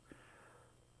just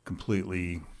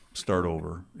completely start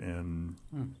over. And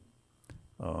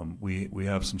we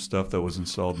have some stuff that was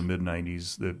installed in the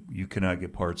mid-90s that you cannot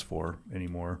get parts for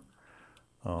anymore.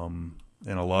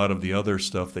 And a lot of the other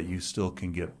stuff that you still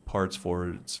can get parts for,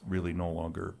 it's really no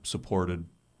longer supported.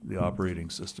 The operating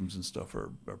systems and stuff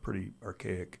are pretty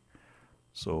archaic.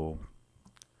 So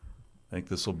I think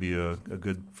this will be a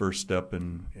good first step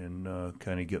in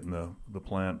kind of getting the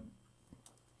plant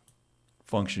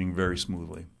functioning very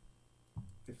smoothly.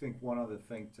 I think one other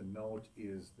thing to note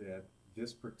is that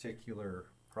this particular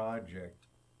project,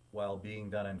 while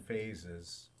being done in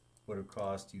phases, would have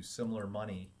cost you similar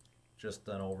money just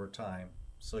done over time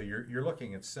So you're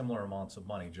looking at similar amounts of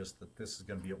money, just that this is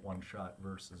gonna be at one shot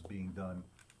versus being done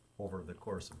over the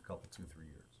course of a couple, 2-3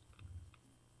 years.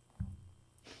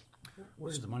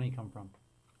 Where does the money come from?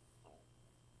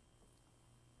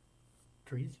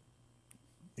 Trees?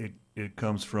 It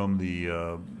comes from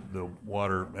the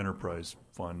Water Enterprise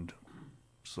Fund,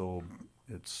 so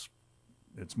it's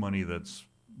money that's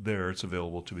there, it's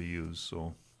available to be used,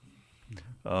 so.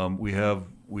 We had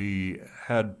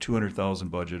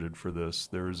 200,000 budgeted for this.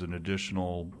 There's an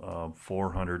additional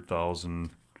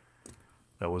 400,000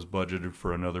 that was budgeted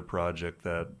for another project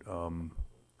that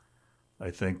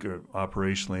I think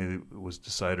operationally it was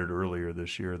decided earlier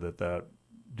this year that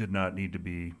did not need to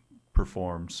be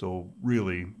performed. So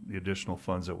really, the additional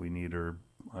funds that we need are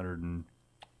 8,000.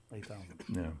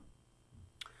 yeah.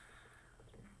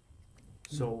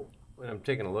 So when I'm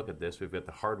taking a look at this, we've got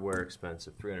the hardware expense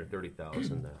of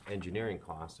 $330,000, the engineering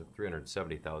cost of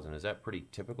 $370,000. Is that pretty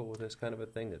typical with this kind of a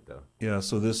thing? Yeah.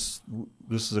 So this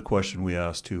is a question we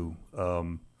asked too.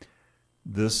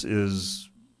 This is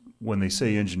when they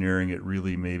say engineering, it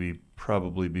really maybe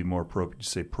probably be more appropriate to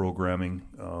say programming.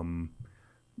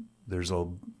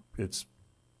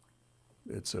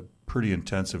 It's a pretty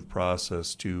intensive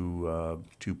process to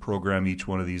program each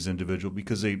one of these individual,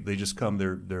 because they just come,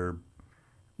 they're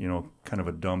kind of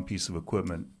a dumb piece of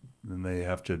equipment, and they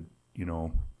have to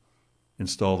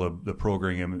install the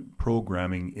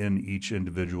programming in each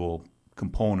individual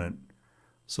component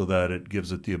so that it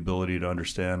gives it the ability to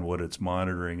understand what it's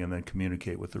monitoring and then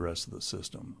communicate with the rest of the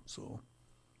system. So,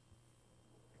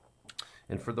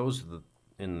 And for those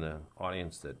in the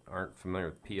audience that aren't familiar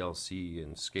with PLC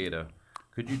and SCADA,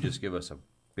 could you just give us a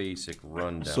basic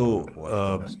rundown of what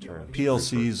those terms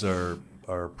PLCs are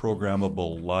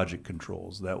programmable logic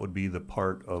controls. That would be the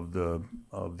part of the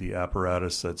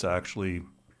apparatus that's actually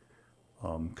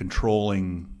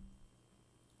controlling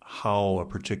how a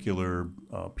particular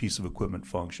piece of equipment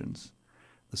functions.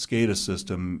 The SCADA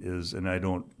system is, and I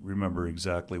don't remember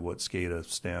exactly what SCADA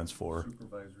stands for.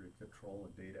 Supervisory control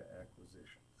and data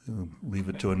acquisition. Leave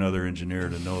it to another engineer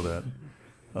to know that.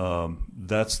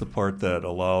 That's the part that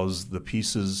allows the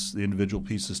individual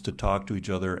pieces to talk to each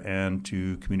other and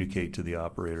to communicate to the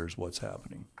operators what's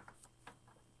happening.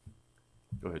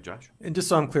 Go ahead, Josh. And just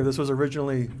so I'm clear, this was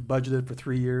originally budgeted for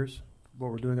 3 years, but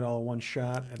we're doing it all in one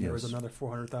shot, and there was Yes. another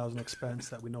 400,000 expense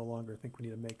that we no longer think we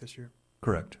need to make this year.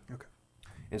 Correct. Okay.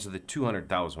 And so the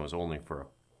 200,000 was only for a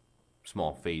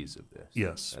small phase of this?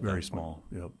 Yes, at very that point. small.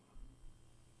 Yep.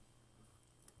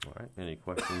 All right. Any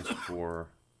questions for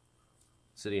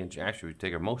city engineer? Actually, we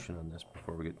take a motion on this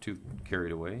before we get too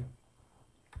carried away.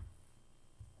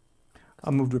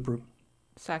 I'll move to approve.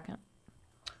 Second.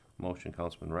 Motion,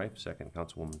 Councilman Rife, second,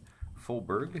 Councilwoman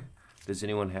Fulberg. Does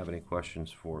anyone have any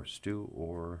questions for Stu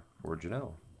or for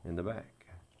Janelle in the back?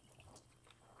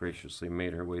 Graciously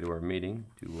made her way to our meeting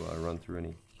to run through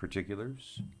any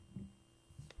particulars.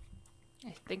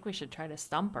 I think we should try to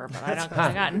stump her, but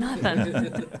I got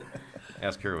nothing.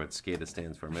 Ask her what SCADA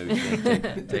stands for. Maybe she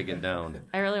can take it down.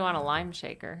 I really want a lime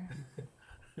shaker.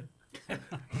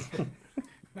 For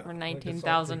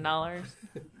 $19,000.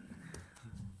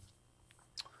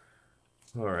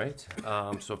 All right.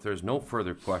 So if there's no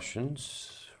further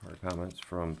questions or comments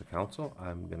from the council,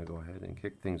 I'm going to go ahead and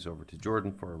kick things over to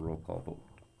Jordan for a roll call vote.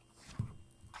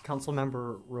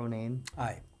 Councilmember Ronayne.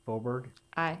 Aye. Boberg.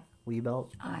 Aye.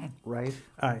 Liebelt. Aye. Rife.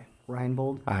 Aye.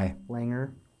 Reinbold. Aye.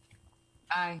 Langer.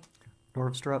 Aye.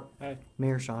 Norvstrup. Aye.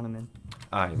 Mayor Shoneman.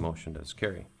 Aye, motion does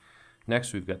carry.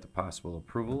 Next, we've got the possible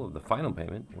approval of the final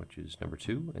payment, which is number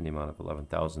 2, in the amount of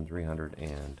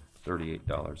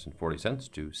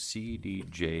 $11,338.40 to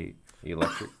CDJ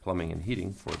Electric Plumbing and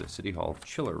Heating for the City Hall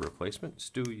chiller replacement.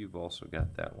 Stu, you've also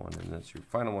got that one, and that's your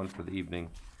final one for the evening.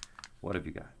 What have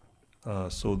you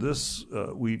got? So this,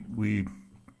 we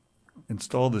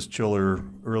installed this chiller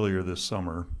earlier this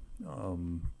summer.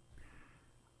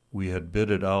 We had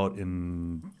bid it out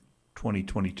in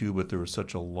 2022, but there was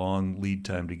such a long lead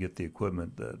time to get the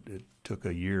equipment that it took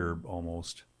a year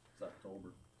almost. It's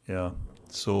October. Yeah.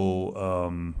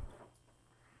 So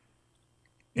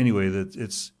anyway,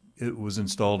 it was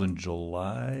installed in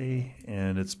July,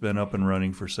 and it's been up and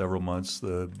running for several months.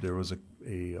 There was a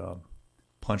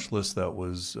punch list that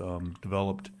was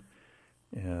developed,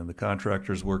 and the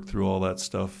contractors worked through all that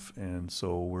stuff, and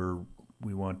so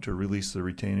we want to release the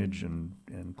retainage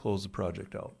and close the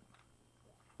project out.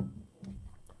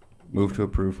 Move to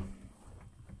approve.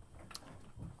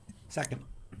 Second.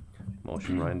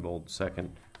 Motion Reinbold,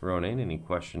 second. Ronayne, any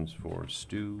questions for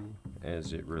Stu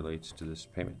as it relates to this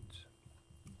payment?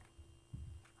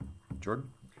 Jordan?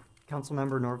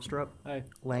 Councilmember Norvstrup. Aye.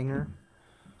 Langer.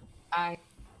 Aye.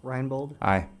 Reinbold.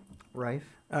 Aye. Reif,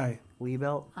 Aye.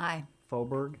 Liebelt, Aye.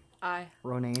 Foberg, Aye.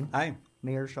 Ronayne, Aye.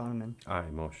 Mayor Shonneman. Aye,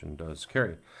 motion does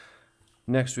carry.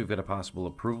 Next, we've got a possible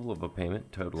approval of a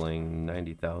payment totaling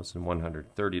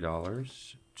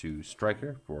 $90,130 to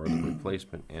Stryker for the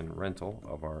replacement and rental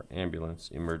of our ambulance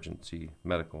emergency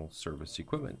medical service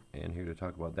equipment. And here to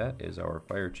talk about that is our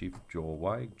Fire Chief, Joel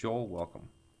Weig. Joel, welcome.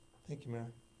 Thank you,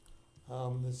 Mayor.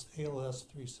 This ALS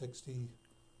 360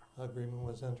 agreement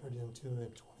was entered into in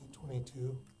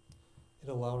 2022. It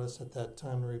allowed us at that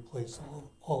time to replace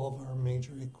all of our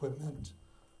major equipment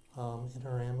in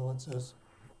our ambulances,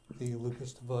 the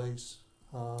Lucas device,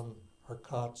 our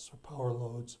cots, our power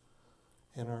loads,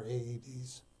 and our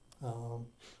AEDs.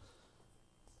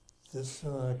 This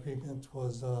agreement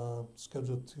was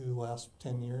scheduled to last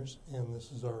 10 years, and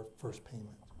this is our first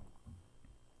payment.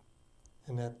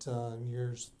 And at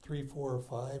years 3, 4, or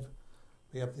 5,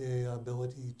 we have the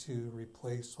ability to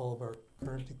replace all of our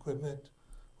current equipment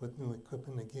with new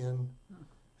equipment again.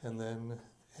 And then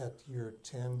at year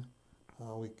 10,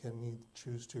 we can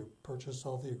choose to purchase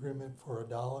all the agreement for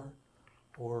 $1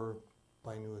 or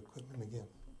buy new equipment again.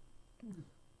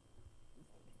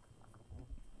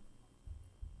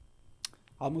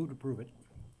 I'll move to approve it.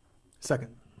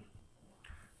 Second.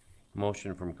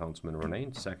 Motion from Councilman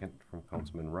Ronayne, second from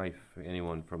Councilman Reif.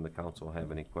 Anyone from the council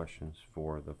have any questions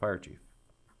for the fire chief?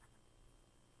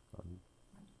 All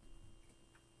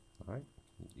right,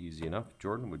 easy enough.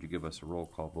 Jordan, would you give us a roll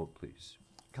call vote, please?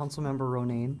 Councilmember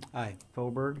Ronayne, Aye.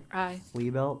 Foberg, Aye.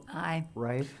 Liebelt, Aye.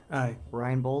 Reif, Aye.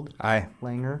 Reinbold, Aye.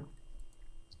 Langer,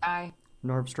 Aye.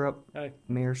 Norvstrup, Aye.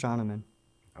 Mayor Shonneman.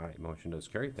 All right, motion does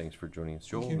carry. Thanks for joining us,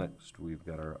 Joel. Thank you. Next, we've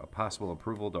got a possible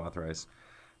approval to authorize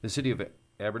the city of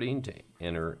Aberdeen to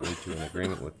enter into an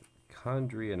agreement with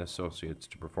Condrey and Associates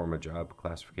to perform a job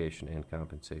classification and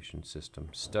compensation system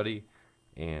study.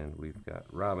 And we've got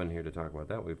Robin here to talk about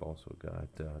that. We've also got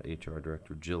HR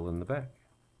Director Jill in the back.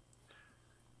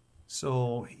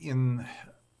 So in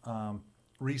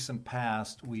recent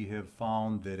past, we have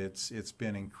found that it's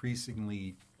been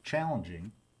increasingly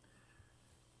challenging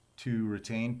to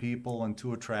retain people and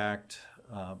to attract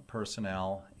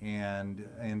personnel. And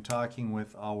in talking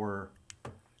with our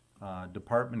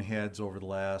department heads over the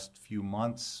last few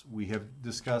months, we have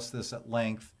discussed this at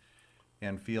length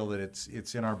and feel that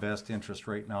it's in our best interest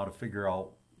right now to figure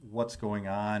out what's going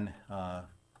on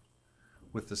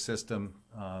with the system.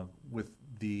 With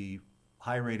the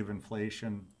high rate of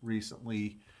inflation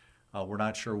recently, we're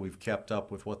not sure we've kept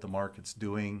up with what the market's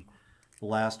doing. The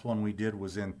last one we did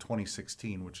was in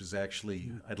 2016, which is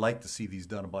actually, I'd like to see these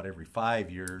done about every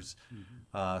 5 years,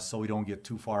 so we don't get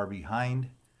too far behind.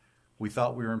 We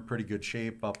thought we were in pretty good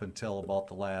shape up until about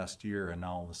the last year, and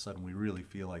now all of a sudden we really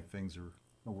feel like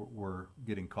we're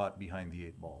getting caught behind the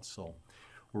 8 ball. So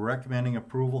we're recommending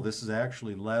approval. This is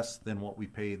actually less than what we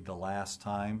paid the last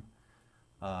time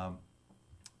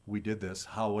we did this.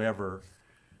 However,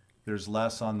 there's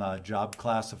less on the job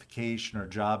classification or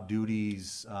job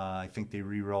duties. I think they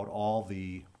rewrote all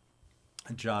the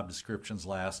job descriptions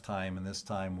last time, and this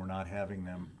time we're not having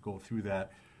them go through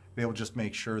that. They will just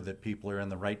make sure that people are in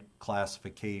the right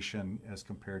classification as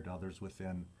compared to others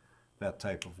within that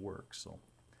type of work. So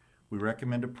we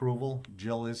recommend approval.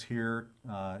 Jill is here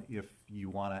if you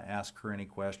want to ask her any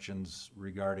questions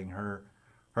regarding her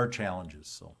challenges.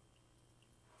 So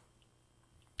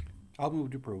I'll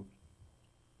move to approve.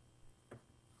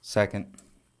 Second.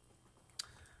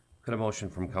 Got a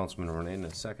motion from Councilman Ronayne and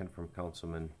a second from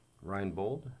Councilman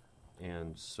Reinbold.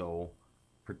 And so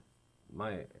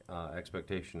my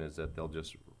expectation is that they'll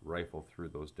just rifle through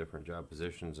those different job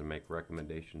positions and make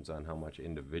recommendations on how much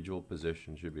individual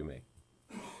position should be made.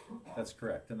 that's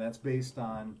correct, and that's based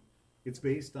on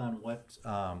what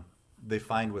they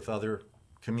find with other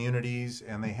communities,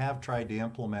 and they have tried to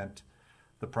implement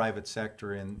the private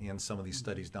sector in some of these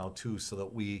studies now too, so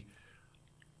that we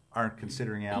aren't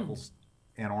considering apples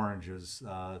and oranges.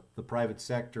 The private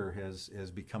sector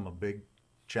has become a big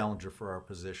challenger for our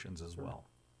positions as well.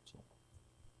 So.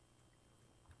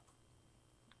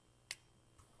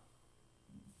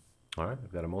 All right,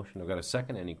 I've got a motion. I've got a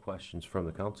second. Any questions from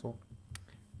the council?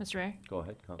 Mr. Mayor? Go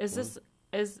ahead, Councilwoman.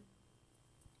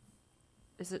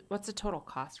 Is it, what's the total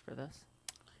cost for this?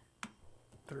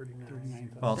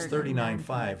 Well, it's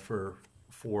 $39,500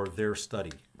 for their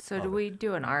study. So do we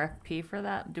do an RFP for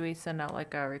that? Do we send out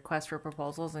like a request for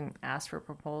proposals and ask for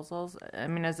proposals? I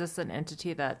mean, is this an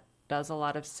entity that does a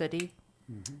lot of city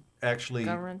Actually,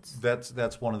 governance?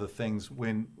 that's one of the things.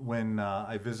 When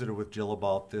I visited with Jill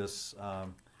about this,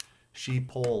 she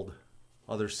polled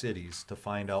other cities to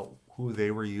find out who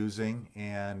they were using,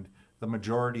 and the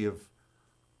majority of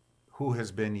who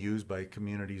has been used by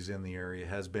communities in the area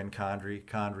has been Condrey.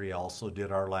 Condrey also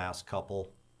did our last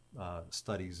couple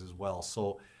studies as well.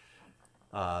 So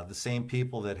the same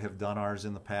people that have done ours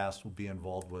in the past will be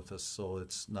involved with us, so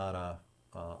it's not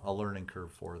a learning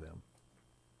curve for them.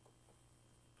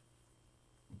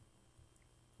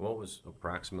 What was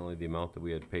approximately the amount that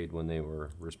we had paid when they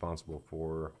were responsible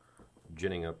for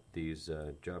ginning up these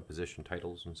job position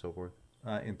titles and so forth?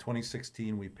 In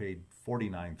 2016, we paid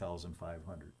 $49,500,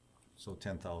 so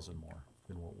 $10,000 more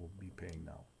than what we'll be paying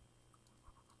now.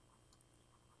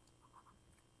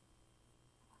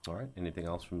 All right, anything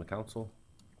else from the council?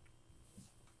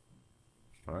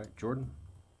 All right, Jordan?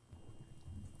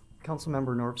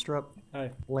 Councilmember Norvstrup, Aye.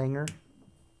 Langer,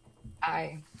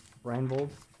 Aye.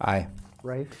 Reinbold, Aye.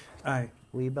 Reif, Aye.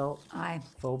 Liebelt, Aye.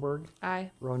 Foberg,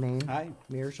 Aye. Ronayne, Aye.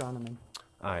 Mayor Shonneman.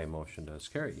 Aye, motion does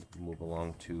carry. Move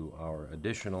along to our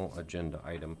additional agenda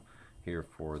item here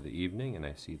for the evening, and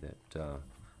I see that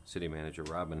City Manager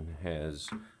Robin has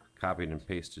copied and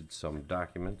pasted some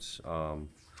documents.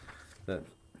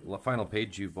 The final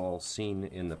page you've all seen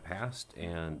in the past,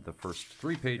 and the first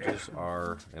 3 pages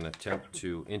are an attempt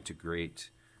to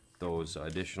integrate those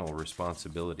additional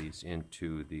responsibilities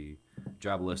into the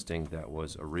job listing that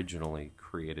was originally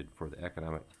created for the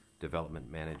Economic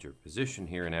Development Manager position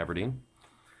here in Aberdeen.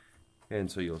 And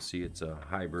so you'll see it's a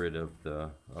hybrid of the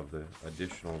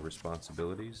additional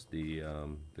responsibilities, the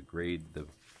grade, the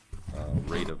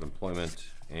rate of employment,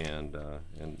 and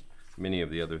many of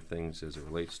the other things as it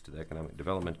relates to the economic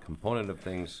development component of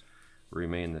things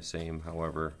remain the same.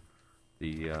 However,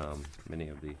 the many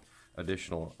of the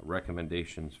additional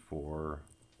recommendations for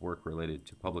work related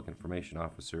to public information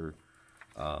officer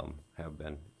have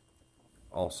been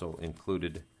also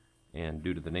included. And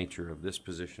due to the nature of this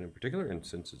position in particular, and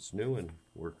since it's new and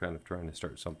we're kind of trying to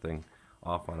start something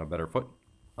off on a better foot,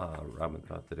 Robin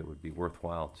thought that it would be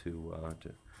worthwhile to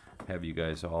have you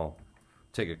guys all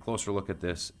take a closer look at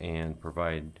this and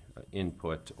provide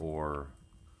input or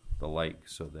the like,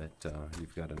 so that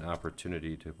you've got an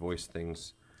opportunity to voice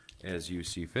things as you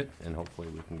see fit, and hopefully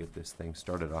we can get this thing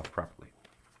started off properly.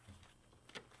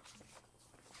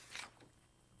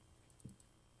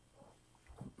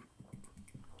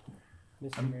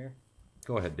 Mr. Mayor,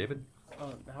 Go ahead, David.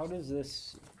 how does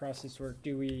this process work?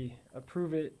 Do we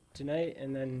approve it tonight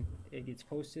and then it gets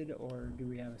posted, or do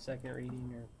we have a second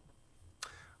reading? Or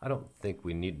I don't think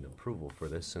we need an approval for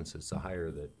this, since it's a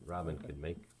hire that Robin could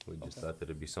make. We just thought that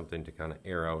it'd be something to kind of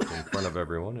air out in front of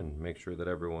everyone and make sure that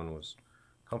everyone was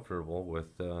comfortable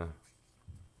with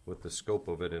the scope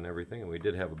of it and everything. And we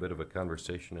did have a bit of a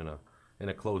conversation in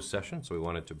a closed session, so we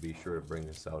wanted to be sure to bring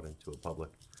this out into a public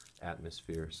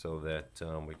atmosphere so that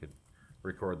we could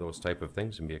record those type of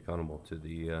things and be accountable to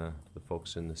the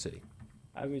folks in the city.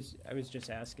 I was just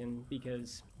asking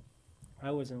because I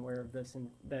wasn't aware of this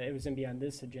and that it was gonna be on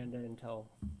this agenda until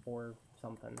 4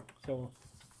 something. So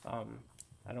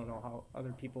I don't know how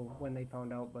other people, when they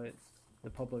found out, but the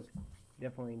public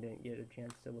definitely didn't get a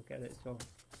chance to look at it. So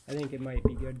I think it might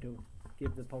be good to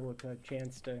give the public a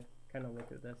chance to kind of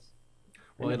look at this.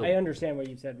 Well, I understand what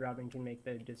you said. Robin can make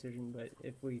the decision, but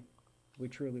if we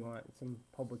truly want some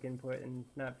public input and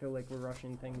not feel like we're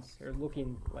rushing things or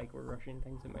looking like we're rushing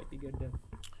things, it might be good to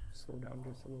slow down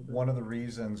just a little bit. One of the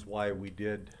reasons why we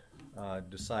did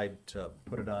decide to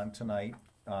put it on tonight,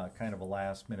 kind of a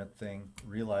last minute thing,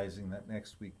 realizing that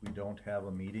next week we don't have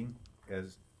a meeting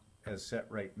as set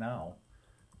right now,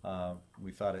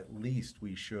 we thought at least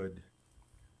we should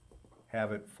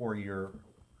have it for your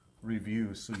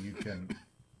review so you can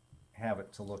have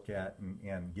it to look at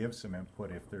and give some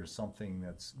input if there's something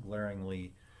that's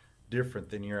glaringly different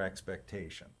than your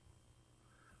expectation.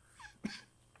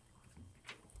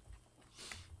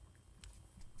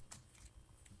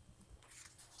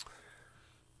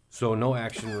 So no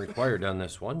action required on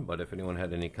this one, but if anyone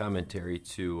had any commentary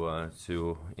to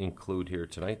include here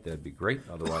tonight, that'd be great.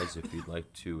 Otherwise, if you'd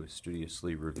like to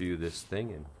studiously review this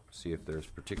thing and see if there's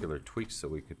particular tweaks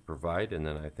that we could provide, and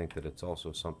then I think that it's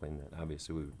also something that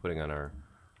obviously we'll be putting on our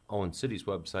own city's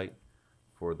website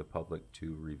for the public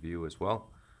to review as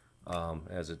well,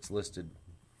 as it's listed.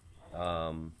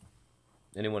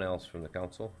 Anyone else from the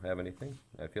council have anything?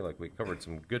 I feel like we covered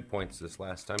some good points this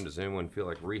last time. Does anyone feel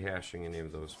like rehashing any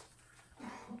of those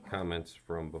comments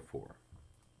from before?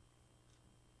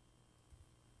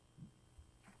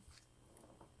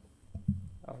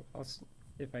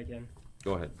 If I can.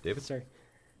 Go ahead, David. Sorry.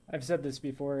 I've said this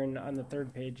before, and on the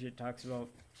 3rd page it talks about,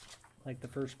 like, the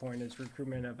first point is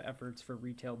recruitment of efforts for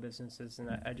retail businesses, and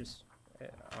I just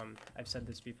I've said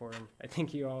this before, and I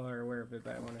think you all are aware of it,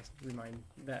 but I want to remind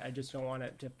that I just don't want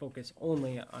it to focus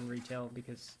only on retail,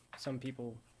 because some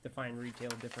people define retail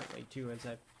differently too, as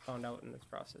I've found out in this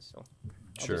process. So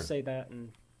I'll Sure. just say that,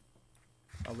 and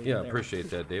I'll leave it Yeah, there. appreciate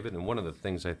that, David. And one of the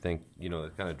things I think, you know,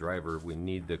 the kind of driver, we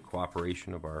need the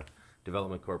cooperation of our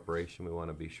development corporation. We want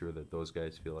to be sure that those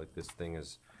guys feel like this thing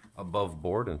is above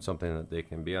board and something that they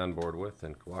can be on board with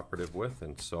and cooperative with.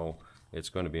 And so it's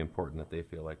going to be important that they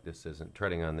feel like this isn't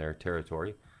treading on their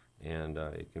territory. And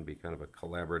it can be kind of a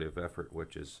collaborative effort,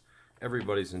 which is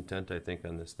everybody's intent, I think,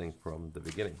 on this thing from the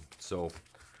beginning. So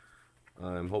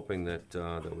I'm hoping that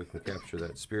that we can capture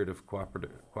that spirit of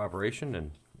cooperation,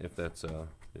 and if that's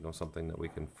you know, something that we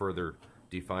can further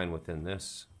define within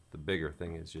this, the bigger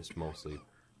thing is just mostly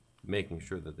making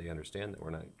sure that they understand that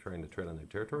we're not trying to tread on their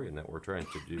territory and that we're trying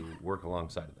to do work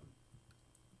alongside of them.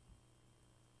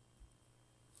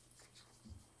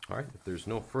 All right, if there's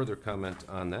no further comment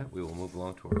on that, we will move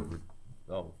along to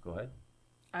our, oh, go ahead.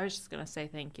 I was just going to say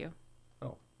thank you,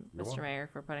 Oh, you're Mr. welcome. Mayor,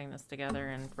 for putting this together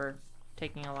and for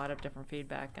taking a lot of different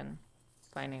feedback and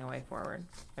finding a way forward.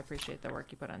 I appreciate the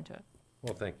work you put into it.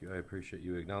 Well, thank you. I appreciate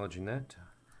you acknowledging that.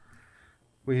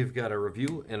 We've got a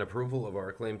review and approval of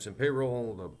our claims and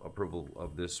payroll, the approval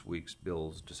of this week's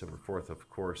bills, December 4th.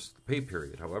 Of course, the pay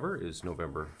period, however, is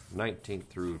November 19th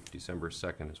through December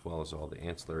 2nd, as well as all the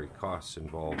ancillary costs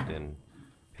involved in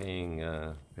paying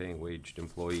waged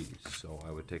employees. So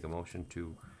I would take a motion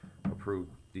to approve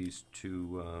these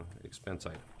two expense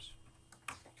items.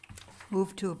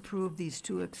 Move to approve these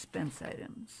two expense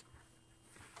items.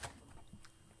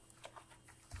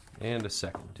 And a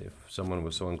second, if someone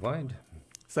was so inclined.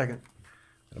 Second.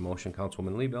 Got a motion,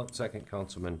 Councilwoman Liebelt, second,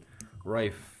 Councilman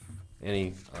Rife.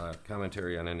 Any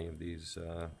commentary on any of these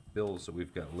bills that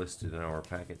we've got listed in our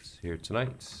packets here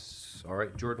tonight? All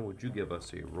right, Jordan, would you give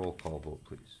us a roll call vote,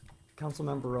 please?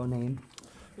 Councilmember Ronayne,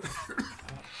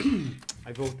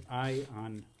 I vote aye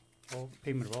on all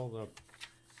payment of all the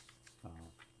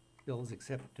bills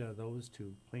except those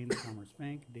to Plains Commerce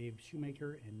Bank, Dave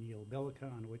Shoemaker, and Neil Bellica,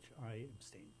 on which I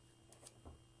abstain.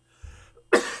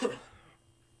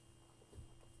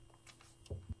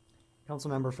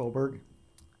 Councilmember Foberg,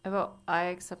 I vote aye,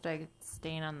 except I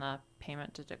abstain on the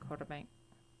payment to Dakota Bank.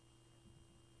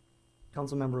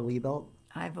 Councilmember Liebelt,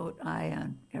 I vote aye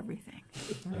on everything.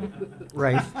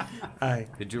 Rife, Aye.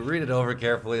 Did you read it over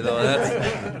carefully, though?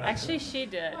 That's Actually, she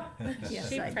did. Yes,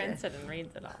 She I did. prints it and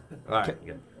reads it all. all right.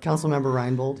 Good. Councilmember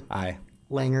Reinbold, Aye.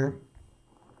 Langer,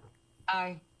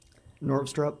 Aye.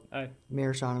 Norvstrup, Aye.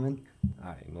 Mayor Shoneman.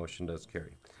 Aye, motion does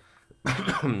carry.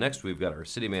 Next, we've got our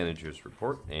city manager's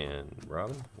report. And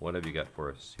Robin, what have you got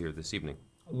for us here this evening?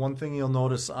 One thing you'll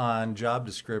notice on job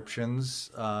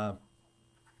descriptions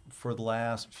for the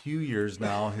last few years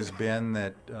now has been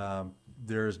that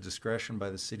there is discretion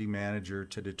by the city manager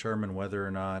to determine whether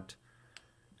or not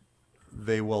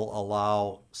they will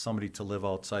allow somebody to live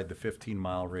outside the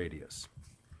 15-mile radius.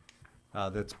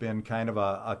 That's been kind of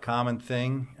a common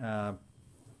thing.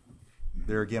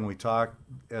 There again, we talk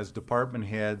as department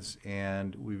heads,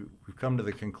 and we've come to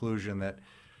the conclusion that,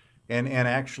 and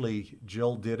actually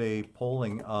Jill did a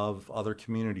polling of other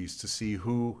communities to see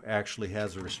who actually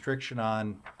has a restriction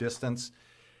on distance.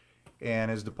 And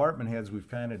as department heads, we've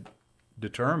kind of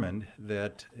determined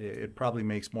that it probably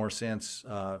makes more sense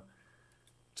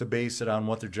to base it on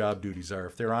what their job duties are.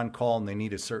 If they're on call and they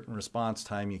need a certain response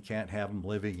time, you can't have them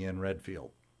living in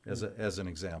Redfield, as an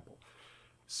example.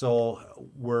 So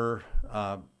we're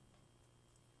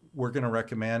going to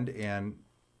recommend, and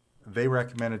they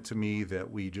recommended to me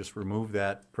that we just remove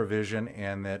that provision,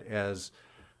 and that as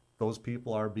those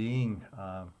people are being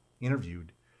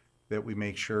interviewed, that we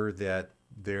make sure that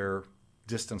their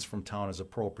distance from town is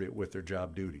appropriate with their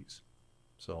job duties.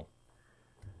 So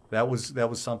that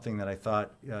was something that I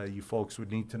thought you folks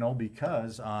would need to know,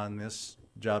 because on this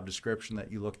job description that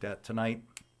you looked at tonight,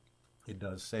 it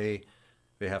does say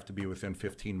they have to be within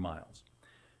 15 miles.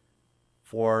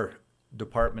 For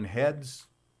department heads,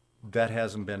 that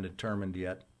hasn't been determined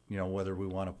yet, whether we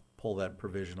want to pull that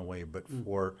provision away. But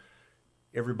for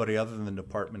everybody other than the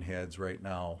department heads right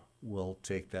now, we'll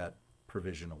take that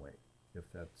provision away.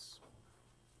 If that's,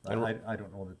 I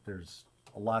don't know that there's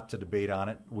a lot to debate on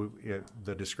it.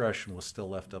 The discretion was still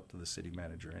left up to the city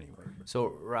manager anyway. So,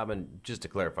 Robin, just to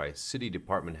clarify, city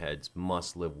department heads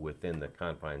must live within the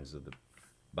confines of the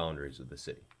boundaries of the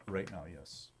city. Right now,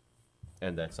 yes.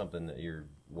 And that's something that you're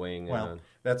weighing in Well, on?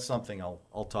 that's something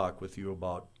I'll talk with you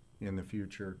about in the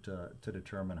future to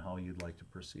determine how you'd like to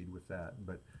proceed with that.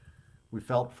 But we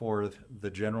felt for the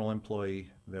general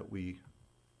employee that we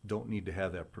don't need to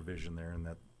have that provision there, and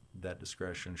that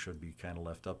discretion should be kind of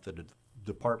left up to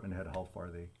department head how far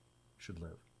they should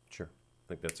live. Sure. I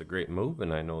think that's a great move,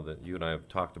 and I know that you and I have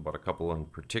talked about a couple in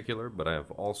particular, but I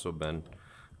have also been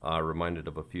reminded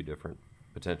of a few different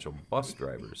potential bus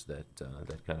drivers that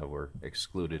that kind of were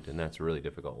excluded, and that's a really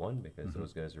difficult one because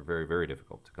those guys are very, very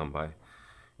difficult to come by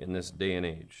in this day and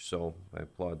age. So I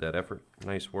applaud that effort.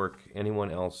 Nice work.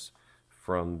 Anyone else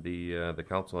from the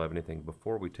council have anything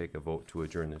before we take a vote to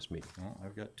adjourn this meeting? Well,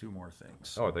 I've got two more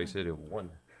things. Oh, they said it one.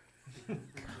 All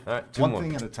right, two One more.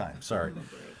 thing at a time, sorry.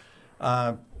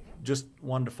 Just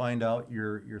wanted to find out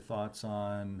your thoughts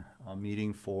on a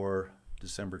meeting for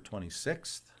December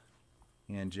 26th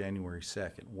and January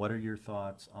 2nd. What are your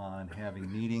thoughts on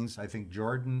having meetings? I think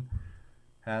Jordan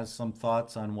has some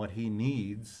thoughts on what he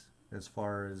needs as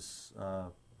far as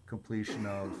completion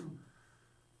of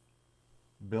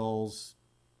bills,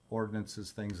 ordinances,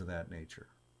 things of that nature.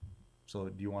 So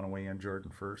do you want to weigh in,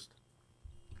 Jordan, first?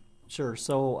 Sure.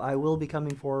 So I will be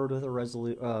coming forward with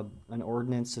an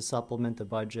ordinance to supplement the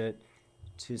budget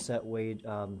to set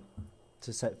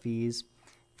fees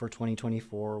for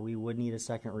 2024. We would need a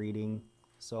second reading,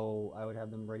 so I would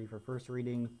have them ready for first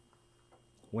reading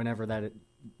whenever the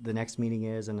next meeting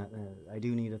is, and I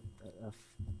do need a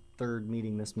third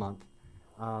meeting this month.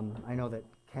 I know that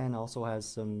Ken also has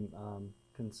some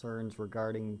concerns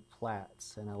regarding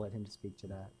plats, and I'll let him speak to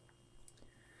that.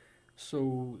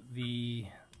 So the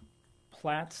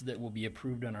plats that will be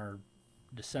approved on our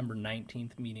December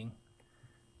 19th meeting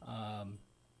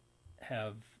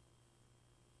have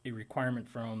a requirement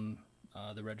from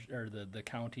the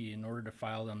county. In order to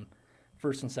file them,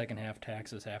 first and second half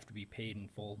taxes have to be paid in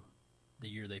full the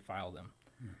year they file them.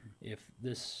 If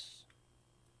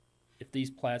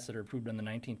these plats that are approved on the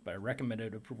 19th by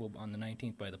recommended approval on the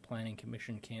 19th by the Planning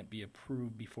Commission can't be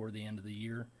approved before the end of the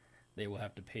year, they will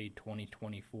have to pay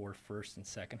 2024 first and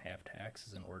second half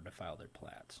taxes in order to file their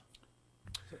plats.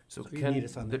 So you need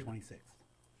us on the 26th.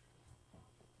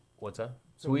 What's that?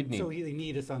 So you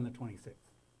need us on the 26th.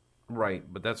 Right,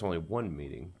 but that's only one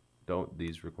meeting. Don't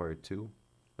these require two?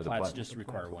 Or the Plats just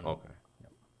require one. Okay.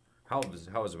 How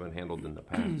has it been handled in the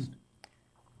past?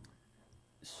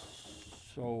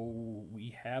 So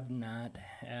we have not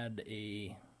had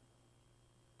a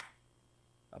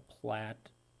plat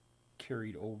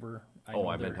carried over.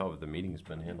 I meant how have the meetings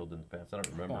been handled in the past? I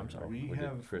don't remember. Oh, I'm sorry.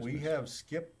 We have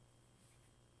skipped.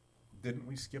 Didn't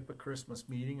we skip a Christmas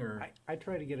meeting or? I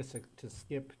tried to get us to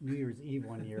skip New Year's Eve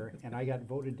one year, and I got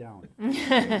voted down.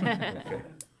 Okay.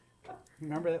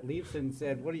 Remember that Leifson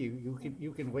said, "What are you?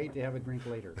 You can wait to have a drink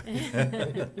later."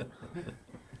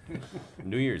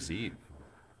 New Year's Eve.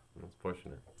 That's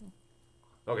pushing it.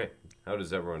 Okay, how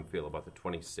does everyone feel about the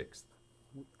 26th?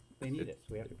 They need us.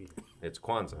 We have to be there. It's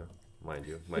Kwanzaa, mind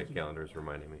you. My calendar is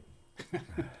reminding me.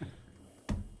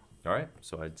 All right,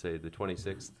 so I'd say the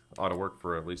 26th ought to work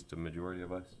for at least a majority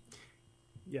of us.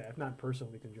 Yeah, if not in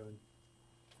person, we can join.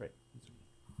 Right.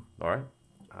 All right.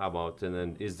 How about, and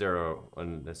then is there a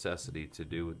necessity to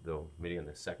do the meeting on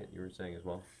the 2nd, you were saying as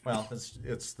well? Well,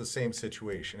 it's the same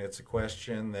situation. It's a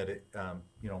question that,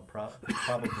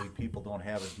 probably people don't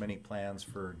have as many plans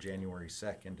for January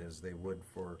 2nd as they would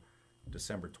for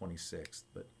December 26th,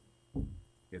 but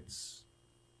it's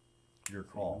your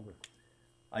call.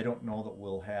 I don't know that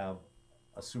we'll have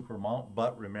a super amount,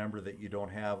 but remember that you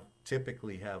don't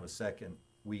typically have a second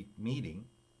week meeting.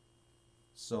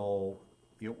 So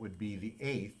it would be the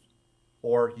 8th,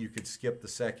 or you could skip the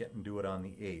 2nd and do it on the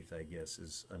 8th, I guess,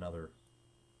 is another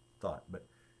thought. But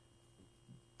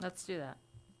Let's do that.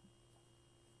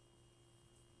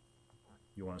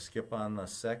 you want to skip on the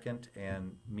 2nd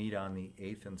and meet on the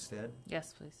 8th instead?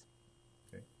 Yes, please.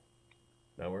 Okay.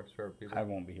 That works for people? I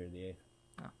won't be here the 8th.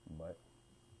 No. But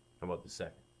How about the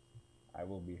 2nd? I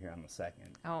will be here on the 2nd.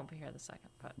 I won't be here the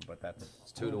 2nd, But that's...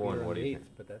 It's 2 to 1. What do you think?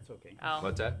 But that's okay. Oh.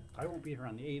 What's that? I won't be here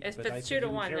on the 8th. If but it's I 2 think to you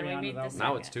can 1, then carry we on meet the without me.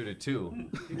 Now it's 2 to 2.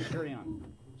 You can carry on.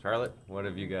 Charlotte, what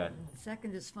have you got?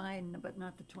 Second is fine, but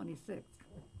not the 26th.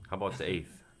 How about the 8th?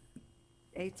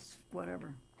 8th,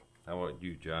 whatever. How about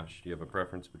you, Josh? Do you have a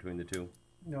preference between the two?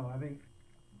 No, I think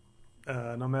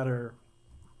no matter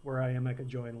where I am, I could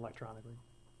join electronically.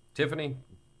 Tiffany,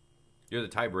 you're the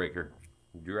tiebreaker.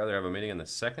 Would you rather have a meeting on the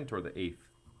 2nd or the 8th?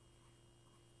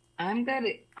 I'm good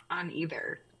on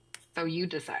either, so you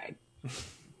decide. It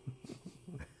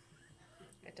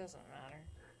doesn't matter.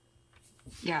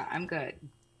 Yeah, I'm good.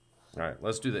 All right,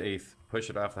 let's do the 8th. Push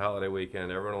it off the holiday weekend.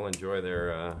 Everyone will enjoy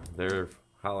their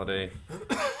holiday.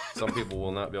 Some people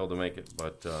will not be able to make it,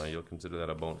 but you'll consider that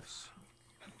a bonus.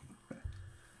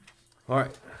 All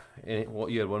right. Well,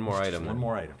 you had one more item. One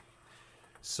more item.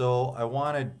 So I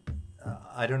wanted,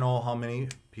 I don't know how many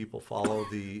people follow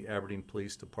the Aberdeen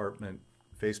Police Department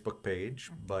Facebook page,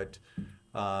 but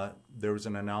there was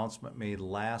an announcement made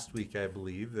last week, I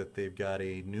believe, that they've got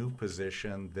a new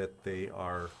position that they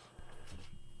are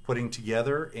putting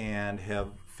together and have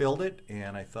filled it,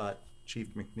 and I thought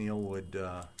Chief McNeil would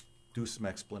do some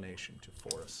explanation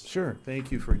for us. Sure.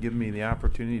 Thank you for giving me the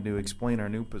opportunity to explain our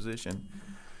new position.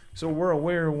 So we're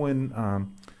aware when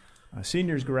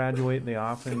seniors graduate, they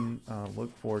often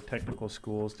look for technical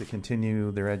schools to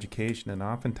continue their education, and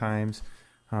oftentimes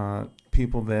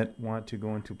people that want to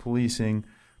go into policing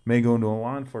may go into a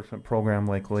law enforcement program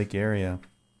like Lake Area.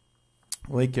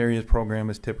 Lake Area's program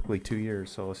is typically 2 years,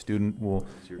 so a student will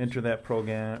enter that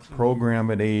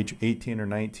program at age 18 or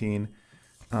 19,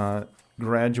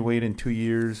 graduate in 2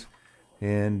 years,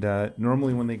 and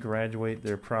normally when they graduate,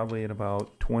 they're probably at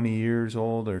about 20 years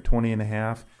old or 20 and a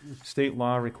half. State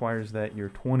law requires that you're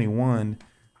 21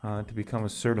 to become a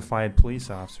certified police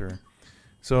officer.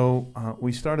 So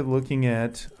we started looking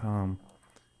at,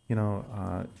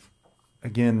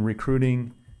 again,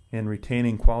 recruiting and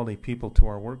retaining quality people to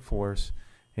our workforce,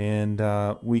 and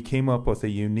we came up with a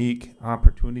unique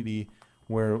opportunity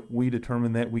where we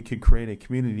determined that we could create a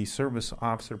community service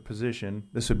officer position.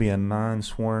 This would be a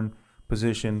non-sworn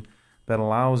position that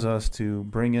allows us to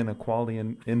bring in a quality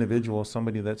individual,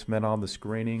 somebody that's met all the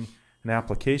screening and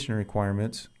application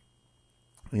requirements,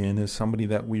 and is somebody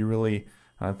that we really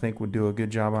think would do a good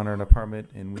job on our department,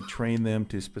 and we train them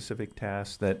to specific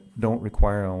tasks that don't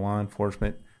require a law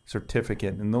enforcement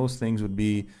certificate. And those things would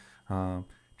be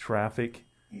traffic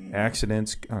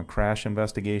accidents, crash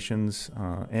investigations,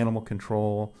 animal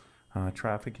control,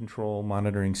 traffic control,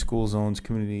 monitoring school zones,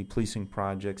 community policing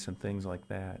projects, and things like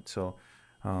that. So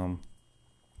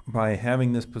by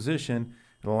having this position,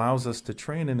 it allows us to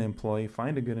train an employee,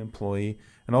 find a good employee,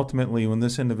 and ultimately when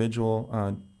this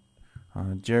individual,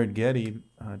 Jared Getty,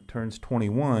 turns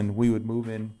 21, we would move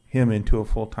him into a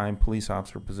full-time police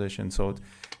officer position. So it's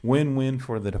win-win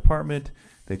for the department,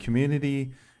 the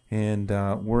community, and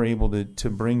we're able to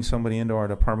bring somebody into our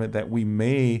department that we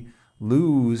may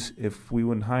lose if we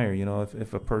wouldn't hire.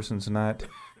 If a person's not,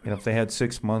 if they had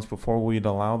 6 months before we'd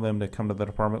allow them to come to the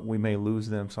department, we may lose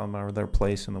them some of their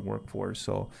place in the workforce.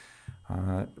 So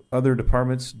other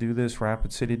departments do this.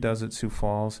 Rapid City does it, Sioux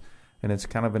Falls, and it's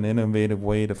kind of an innovative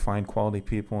way to find quality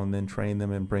people and then train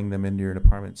them and bring them into your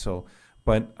department. So,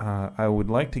 but I would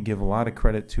like to give a lot of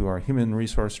credit to our Human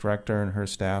Resource Director and her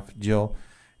staff, Jill,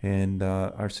 and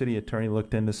our city attorney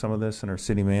looked into some of this, and our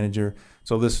city manager.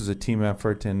 So this is a team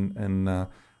effort, and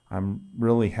I'm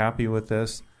really happy with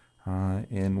this.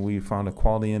 And we found a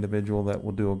quality individual that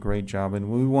will do a great job. And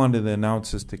we wanted to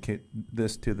announce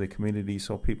this to the community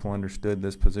so people understood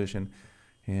this position.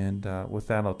 And with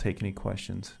that, I'll take any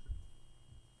questions.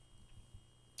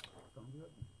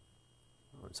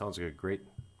 It sounds like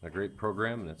a great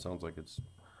program, and it sounds like it's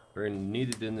very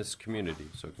needed in this community.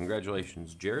 So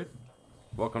congratulations, Jared.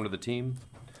 Welcome to the team.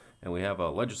 And we have a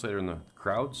legislator in the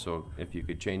crowd, so if you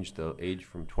could change the age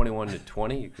from 21 to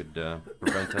 20, you could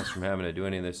prevent us from having to do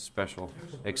any of this special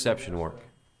exception work.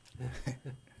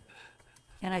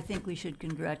 And I think we should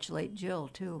congratulate Jill,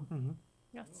 too. Mm-hmm.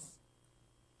 Yes.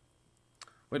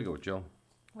 Way to go, Jill.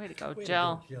 Way to go,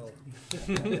 Jill.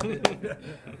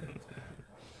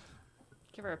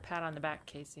 Give her a pat on the back,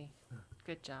 Casey.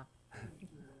 Good job.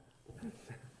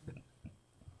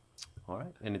 All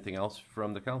right. Anything else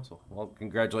from the council? Well,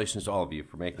 congratulations to all of you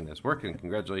for making this work, and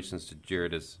congratulations to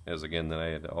Jared, as again, that I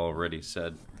had already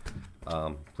said.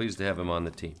 Pleased to have him on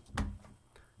the team.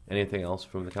 Anything else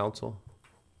from the council?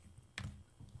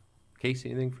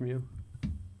 Casey, anything from you?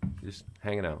 Just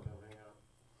hanging out.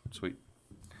 Sweet.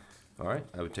 All right.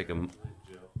 I would take a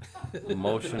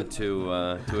motion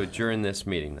to adjourn this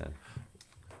meeting then.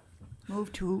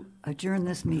 Move to adjourn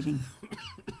this meeting.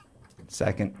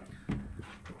 Second.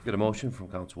 Got a motion from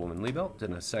Councilwoman Liebelt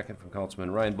and a second from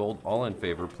Councilman Reinbold. All in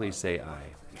favor, please say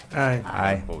aye. Aye.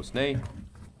 Aye. Opposed, nay.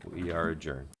 We are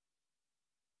adjourned.